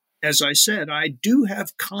 And as I said, I do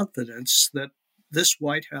have confidence that this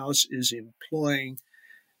White House is employing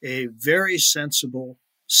a very sensible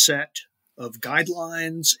set of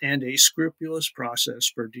guidelines and a scrupulous process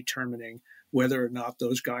for determining whether or not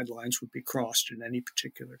those guidelines would be crossed in any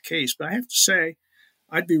particular case. But I have to say,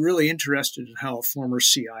 I'd be really interested in how a former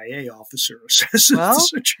CIA officer assesses the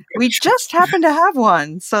situation. We just happen to have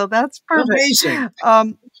one, so that's perfect.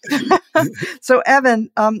 Amazing. So, Evan,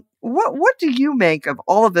 what do you make of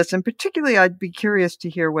all of this? And particularly, I'd be curious to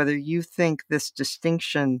hear whether you think this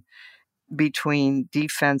distinction between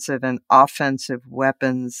defensive and offensive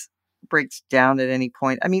weapons breaks down at any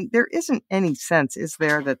point. I mean, there isn't any sense, is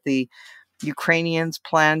there, that the Ukrainians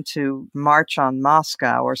plan to march on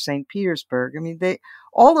Moscow or St. Petersburg? I mean,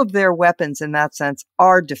 all of their weapons in that sense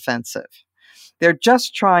are defensive. They're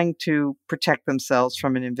just trying to protect themselves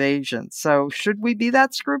from an invasion. So should we be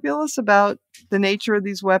that scrupulous about the nature of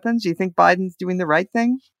these weapons? Do you think Biden's doing the right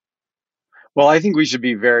thing? Well, I think we should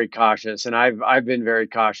be very cautious, and I've been very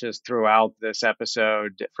cautious throughout this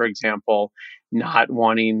episode. For example, not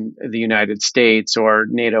wanting the United States or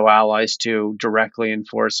NATO allies to directly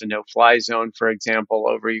enforce a no-fly zone, for example,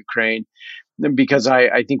 over Ukraine, because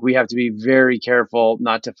I think we have to be very careful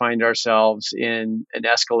not to find ourselves in an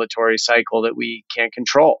escalatory cycle that we can't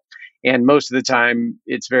control. And most of the time,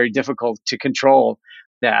 it's very difficult to control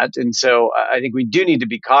that. And so I think we do need to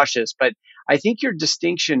be cautious. But I think your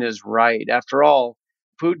distinction is right. After all,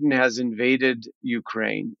 Putin has invaded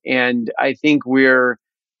Ukraine. And I think we're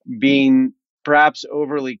being perhaps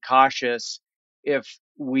overly cautious if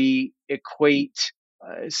we equate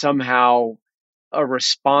somehow a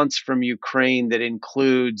response from Ukraine that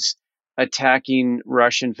includes attacking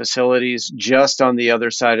Russian facilities just on the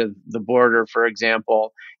other side of the border, for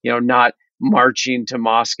example, not marching to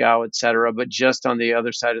Moscow, et cetera, but just on the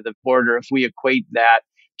other side of the border. If we equate that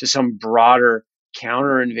to some broader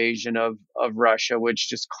counter invasion of Russia, which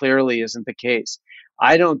just clearly isn't the case,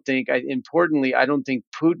 importantly, I don't think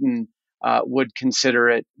Putin would consider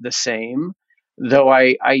it the same. Though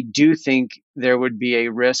I do think there would be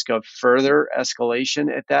a risk of further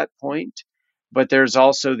escalation at that point. But there's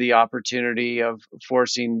also the opportunity of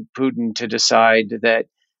forcing Putin to decide that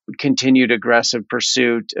continued aggressive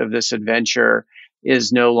pursuit of this adventure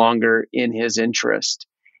is no longer in his interest.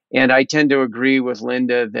 And I tend to agree with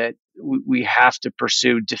Linda that we have to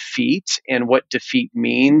pursue defeat. And what defeat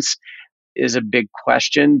means is a big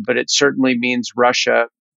question, but it certainly means Russia,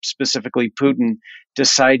 specifically Putin,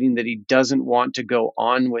 deciding that he doesn't want to go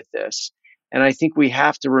on with this. And I think we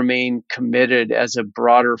have to remain committed as a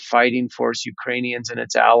broader fighting force, Ukrainians and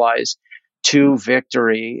its allies, to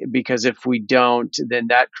victory, because if we don't, then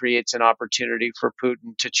that creates an opportunity for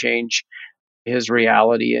Putin to change his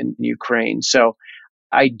reality in Ukraine. So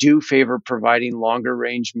I do favor providing longer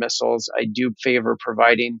range missiles. I do favor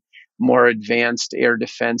providing more advanced air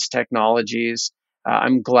defense technologies.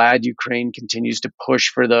 I'm glad Ukraine continues to push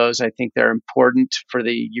for those. I think they're important for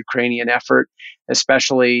the Ukrainian effort,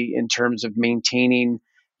 especially in terms of maintaining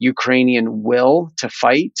Ukrainian will to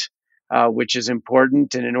fight, which is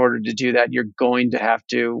important. And in order to do that, you're going to have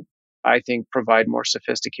to, I think, provide more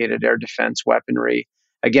sophisticated air defense weaponry.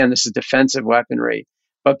 Again, this is defensive weaponry.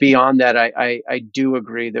 But beyond that, I do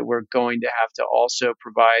agree that we're going to have to also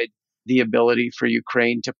provide the ability for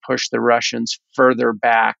Ukraine to push the Russians further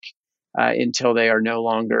back until they are no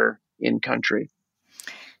longer in country.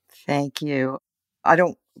 Thank you. I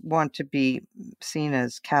don't want to be seen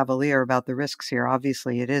as cavalier about the risks here.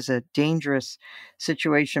 Obviously, it is a dangerous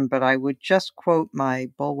situation, but I would just quote my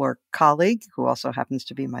Bulwark colleague, who also happens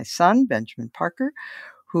to be my son, Benjamin Parker,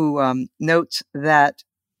 who notes that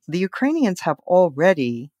the Ukrainians have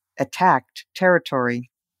already attacked territory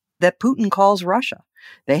that Putin calls Russia.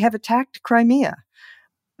 They have attacked Crimea.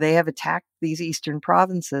 They have attacked these eastern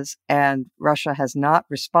provinces, and Russia has not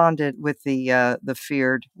responded with the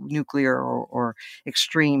feared nuclear or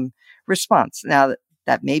extreme response. Now,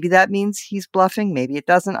 that maybe that means he's bluffing, maybe it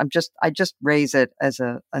doesn't. I just raise it as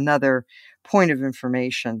another point of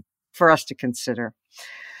information for us to consider.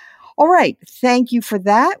 All right, thank you for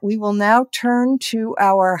that. We will now turn to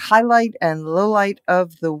our highlight and lowlight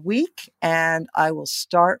of the week, and I will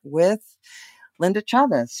start with Linda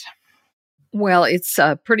Chavez. Well, it's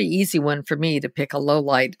a pretty easy one for me to pick a low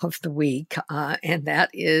light of the week, and that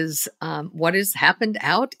is what has happened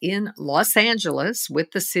out in Los Angeles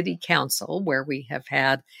with the city council, where we have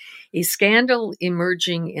had a scandal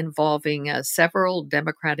emerging involving several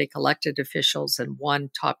Democratic elected officials and one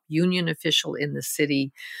top union official in the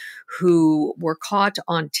city who were caught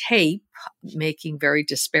on tape making very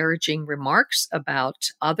disparaging remarks about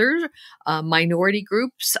other minority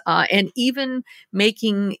groups and even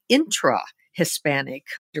making Hispanic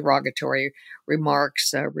derogatory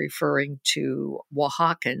remarks referring to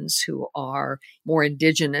Oaxacans who are more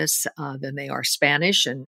indigenous than they are Spanish.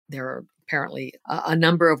 And there are apparently a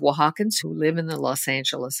number of Oaxacans who live in the Los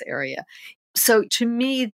Angeles area. So to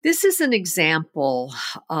me, this is an example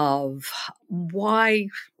of why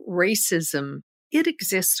racism it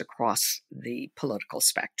exists across the political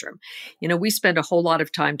spectrum. You know, we spend a whole lot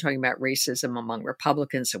of time talking about racism among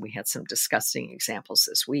Republicans, and we had some disgusting examples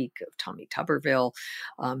this week of Tommy Tuberville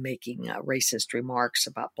making racist remarks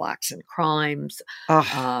about blacks and crimes.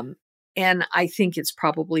 And I think it's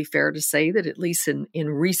probably fair to say that at least in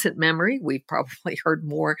recent memory, we've probably heard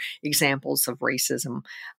more examples of racism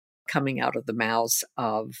coming out of the mouths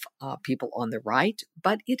of people on the right,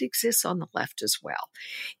 but it exists on the left as well.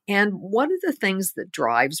 And one of the things that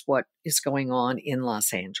drives what is going on in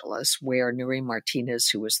Los Angeles, where Nuri Martinez,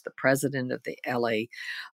 who was the president of the LA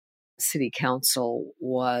City Council,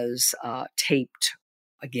 was taped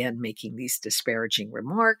again making these disparaging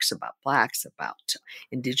remarks about Blacks, about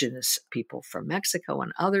indigenous people from Mexico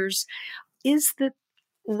and others, is that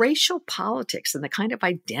racial politics and the kind of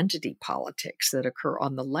identity politics that occur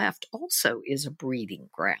on the left also is a breeding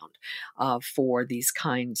ground for these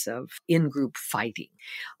kinds of in-group fighting.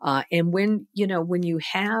 And when you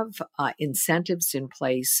have incentives in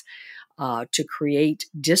place to create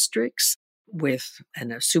districts with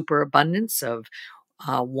a superabundance of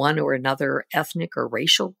one or another ethnic or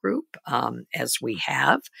racial group, as we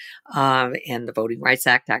have, and the Voting Rights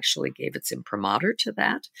Act actually gave its imprimatur to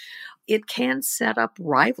that, it can set up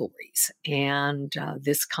rivalries and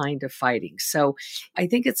this kind of fighting. So I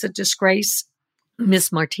think it's a disgrace.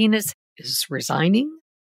 Ms. Martinez is resigning.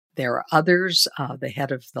 There are others. The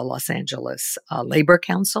head of the Los Angeles Labor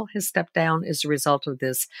Council has stepped down as a result of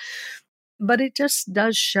this. But it just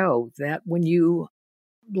does show that when you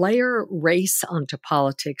layer race onto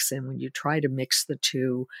politics and when you try to mix the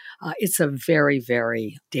two, it's a very,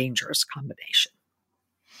 very dangerous combination.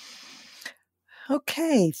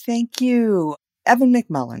 Okay, thank you. Evan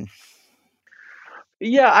McMullin.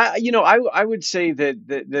 Yeah, I would say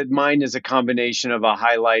that mine is a combination of a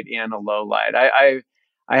highlight and a low light. I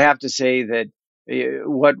have to say that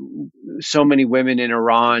what so many women in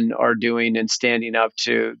Iran are doing and standing up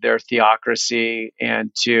to their theocracy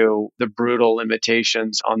and to the brutal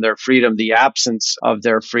limitations on their freedom, the absence of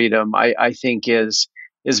their freedom, I think is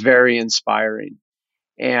very inspiring.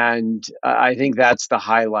 And I think that's the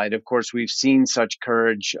highlight. Of course, we've seen such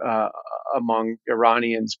courage among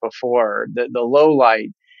Iranians before. The low light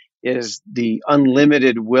is the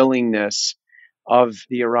unlimited willingness of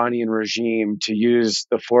the Iranian regime to use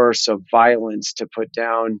the force of violence to put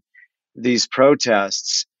down these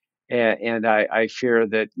protests. And I fear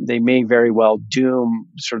that they may very well doom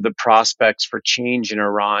sort of the prospects for change in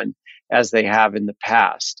Iran as they have in the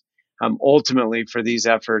past. Ultimately, for these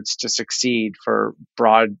efforts to succeed, for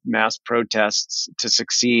broad mass protests to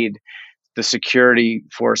succeed, the security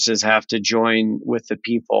forces have to join with the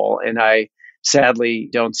people. And I sadly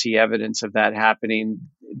don't see evidence of that happening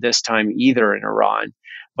this time either in Iran.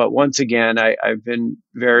 But once again, I've been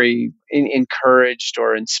very encouraged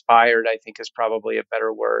or inspired, I think is probably a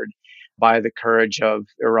better word, by the courage of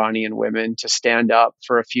Iranian women to stand up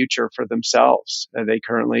for a future for themselves. They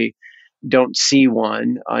currently don't see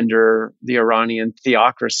one under the Iranian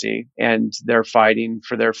theocracy, and they're fighting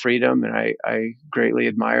for their freedom, and I greatly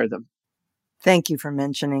admire them. Thank you for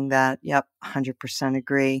mentioning that. Yep, 100%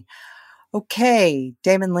 agree. Okay,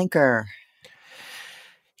 Damon Linker.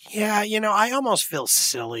 Yeah, I almost feel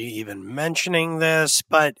silly even mentioning this,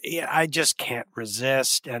 but I just can't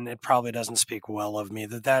resist, and it probably doesn't speak well of me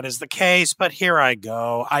that is the case, but here I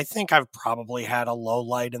go. I think I've probably had a low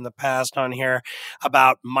light in the past on here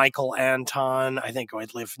about Michael Anton. I think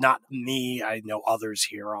if not me, I know others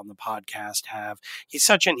here on the podcast have. He's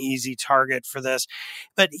such an easy target for this,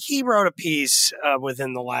 but he wrote a piece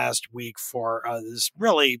within the last week for this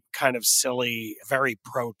really kind of silly, very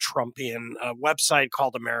pro-Trumpian website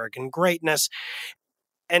called American Greatness.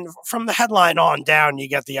 And from the headline on down, you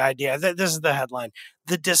get the idea. This is the headline: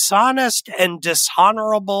 the dishonest and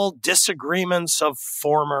dishonorable disagreements of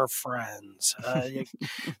former friends.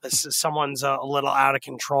 Someone's a little out of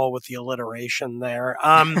control with the alliteration there.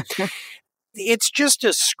 It's just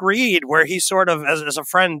a screed where he sort of, as a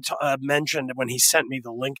friend mentioned when he sent me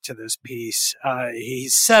the link to this piece,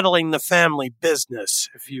 he's settling the family business,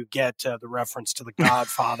 if you get the reference to The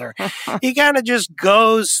Godfather. He kind of just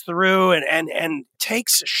goes through and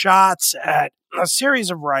takes shots at a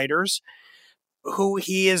series of writers who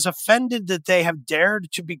he is offended that they have dared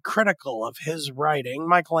to be critical of his writing.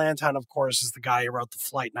 Michael Anton, of course, is the guy who wrote the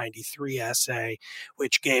Flight 93 essay,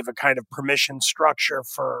 which gave a kind of permission structure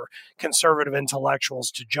for conservative intellectuals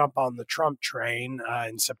to jump on the Trump train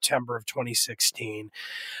in September of 2016.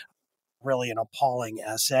 Really an appalling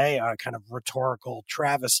essay, a kind of rhetorical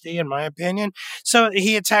travesty, in my opinion. So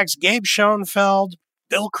he attacks Gabe Schoenfeld,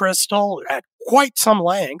 Bill Kristol at quite some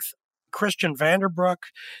length, Christian Vanderbroek,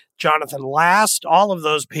 Jonathan Last. All of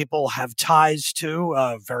those people have ties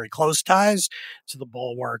to, very close ties to the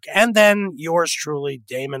Bulwark. And then yours truly,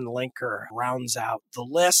 Damon Linker, rounds out the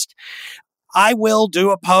list. I will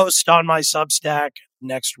do a post on my Substack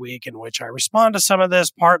next week in which I respond to some of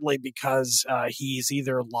this, partly because he's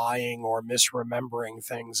either lying or misremembering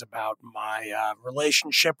things about my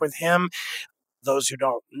relationship with him. Those who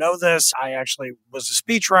don't know this, I actually was a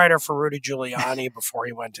speechwriter for Rudy Giuliani before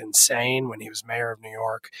he went insane when he was mayor of New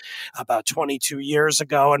York about 22 years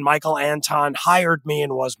ago. And Michael Anton hired me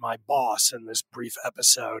and was my boss in this brief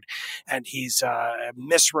episode. And he's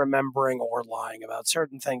misremembering or lying about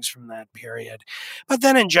certain things from that period. But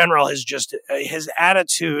then in general, his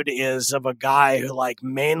attitude is of a guy who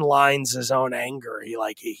mainlines his own anger. He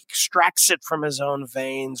extracts it from his own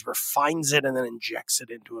veins, refines it, and then injects it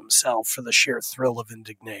into himself for the sheer thrill of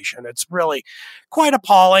indignation. It's really quite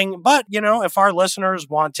appalling. But, if our listeners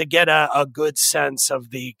want to get a good sense of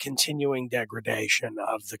the continuing degradation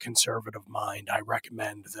of the conservative mind, I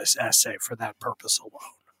recommend this essay for that purpose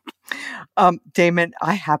alone. Damon,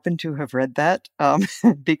 I happen to have read that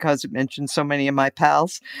because it mentioned so many of my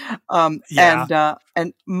pals. And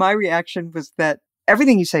my reaction was that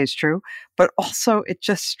everything you say is true, but also it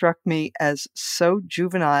just struck me as so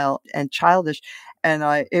juvenile and childish. And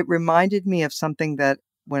it reminded me of something that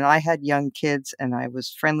when I had young kids and I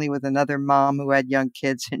was friendly with another mom who had young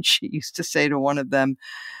kids, and she used to say to one of them,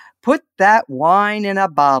 "Put that wine in a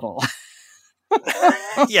bottle."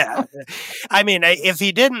 Yeah. I mean, if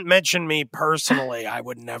he didn't mention me personally, I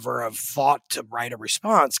would never have thought to write a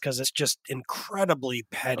response because it's just incredibly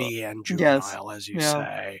petty and juvenile, as you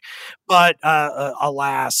say. But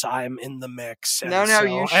alas, I'm in the mix. And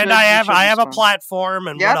you should. And I have a platform,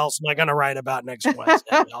 and what else am I going to write about next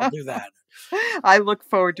Wednesday? I'll do that. I look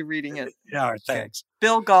forward to reading it. Yeah, thanks.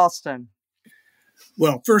 Bill Galston.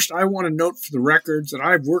 Well, first, I want to note for the records that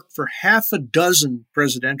I've worked for half a dozen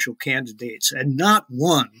presidential candidates, and not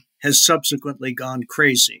one has subsequently gone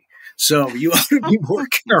crazy. So you ought to be more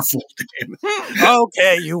careful, Damon.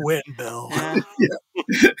 Okay, you win, Bill.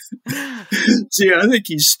 See, I think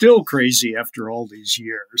he's still crazy after all these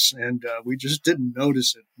years, and we just didn't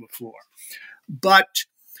notice it before. But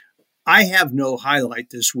I have no highlight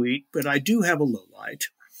this week, but I do have a lowlight.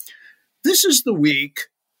 This is the week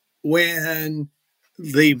when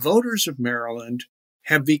the voters of Maryland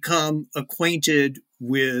have become acquainted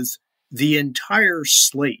with the entire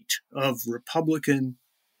slate of Republican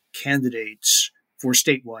candidates for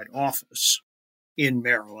statewide office in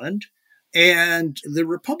Maryland. And the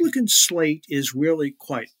Republican slate is really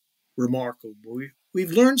quite remarkable.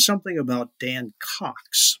 We've learned something about Dan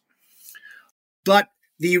Cox. But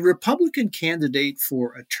the Republican candidate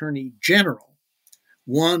for Attorney General,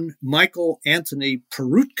 one Michael Anthony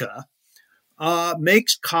Peroutka,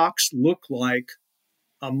 makes Cox look like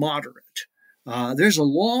a moderate. There's a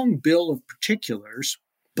long bill of particulars,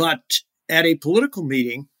 but at a political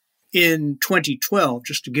meeting in 2012,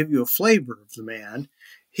 just to give you a flavor of the man,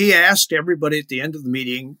 he asked everybody at the end of the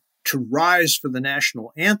meeting to rise for the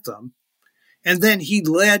national anthem, and then he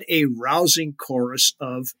led a rousing chorus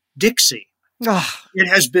of Dixie. It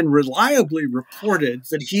has been reliably reported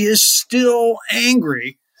that he is still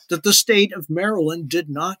angry that the state of Maryland did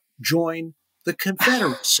not join the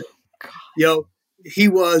Confederacy. He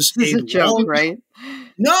was a joke, right?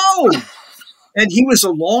 No! And he was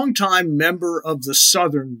a longtime member of the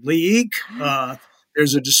Southern League.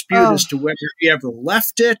 There's a dispute as to whether he ever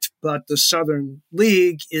left it, but the Southern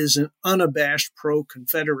League is an unabashed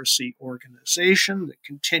pro-Confederacy organization that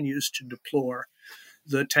continues to deplore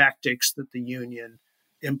the tactics that the Union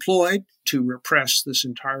employed to repress this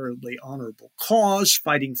entirely honorable cause,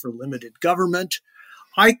 fighting for limited government.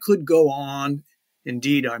 I could go on.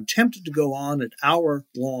 Indeed, I'm tempted to go on at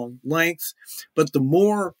hour-long length, but the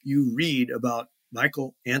more you read about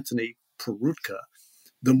Michael Anthony Peroutka,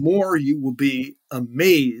 the more you will be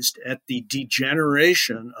amazed at the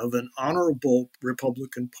degeneration of an honorable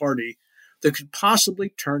Republican Party that could possibly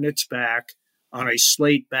turn its back on a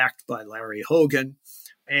slate backed by Larry Hogan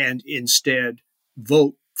and instead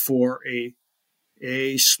vote for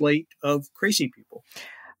a slate of crazy people.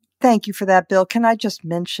 Thank you for that, Bill. Can I just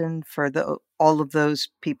mention for all of those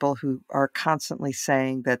people who are constantly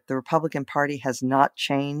saying that the Republican Party has not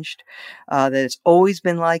changed, that it's always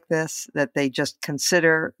been like this, that they just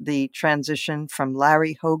consider the transition from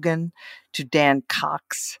Larry Hogan to Dan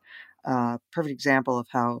Cox, perfect example of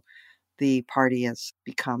how the party has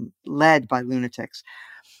become led by lunatics.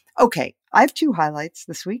 Okay, I have two highlights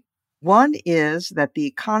this week. One is that The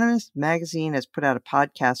Economist magazine has put out a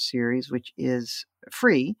podcast series, which is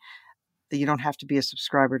free. You don't have to be a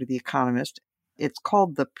subscriber to The Economist. It's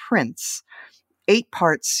called The Prince,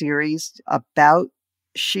 8-part series about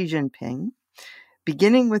Xi Jinping,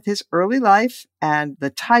 beginning with his early life. And the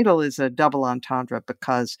title is a double entendre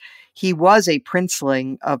because he was a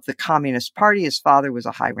princeling of the Communist Party. His father was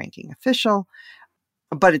a high-ranking official,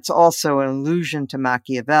 but it's also an allusion to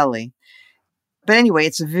Machiavelli. But anyway,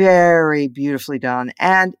 it's very beautifully done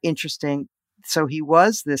and interesting. So he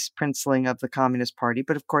was this princeling of the Communist Party,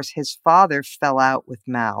 but of course his father fell out with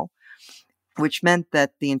Mao, which meant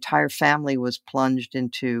that the entire family was plunged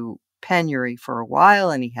into penury for a while,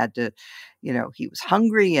 and he had to, he was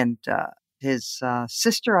hungry, and his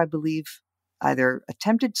sister, I believe, either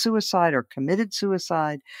attempted suicide or committed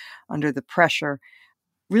suicide under the pressure.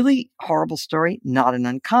 Really horrible story, not an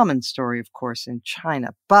uncommon story, of course, in China.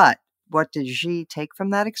 But what did Xi take from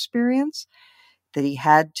that experience? That he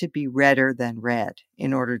had to be redder than red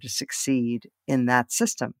in order to succeed in that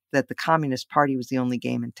system, that the Communist Party was the only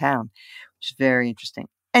game in town, which is very interesting.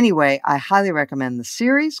 Anyway, I highly recommend the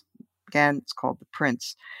series. Again, it's called The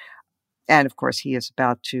Prince. And of course, he is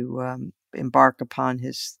about to embark upon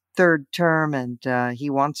his third term, and he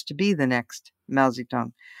wants to be the next Mao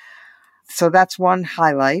Zedong. So that's one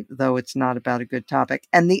highlight, though it's not about a good topic.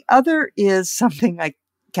 And the other is something I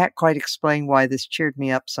can't quite explain why this cheered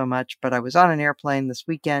me up so much, but I was on an airplane this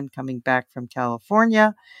weekend coming back from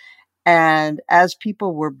California. And as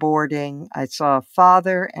people were boarding, I saw a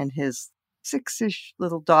father and his 6-ish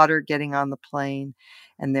little daughter getting on the plane,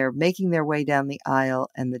 and they're making their way down the aisle.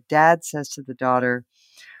 And the dad says to the daughter,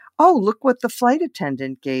 "Oh, look what the flight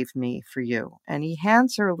attendant gave me for you." And he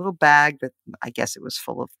hands her a little bag that I guess it was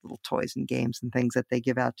full of little toys and games and things that they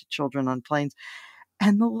give out to children on planes.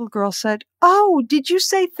 And the little girl said, "Oh, did you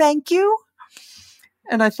say thank you?"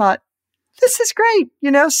 And I thought, this is great.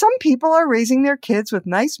 Some people are raising their kids with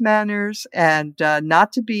nice manners and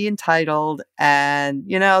not to be entitled. And,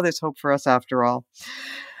 there's hope for us after all.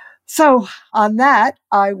 So on that,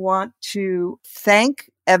 I want to thank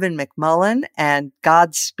Evan McMullin and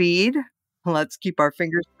Godspeed. Let's keep our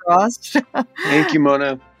fingers crossed. Thank you,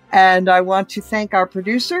 Mona. And I want to thank our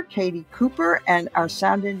producer, Katie Cooper, and our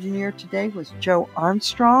sound engineer today was Joe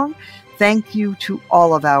Armstrong. Thank you to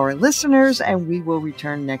all of our listeners, and we will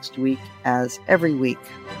return next week as every week.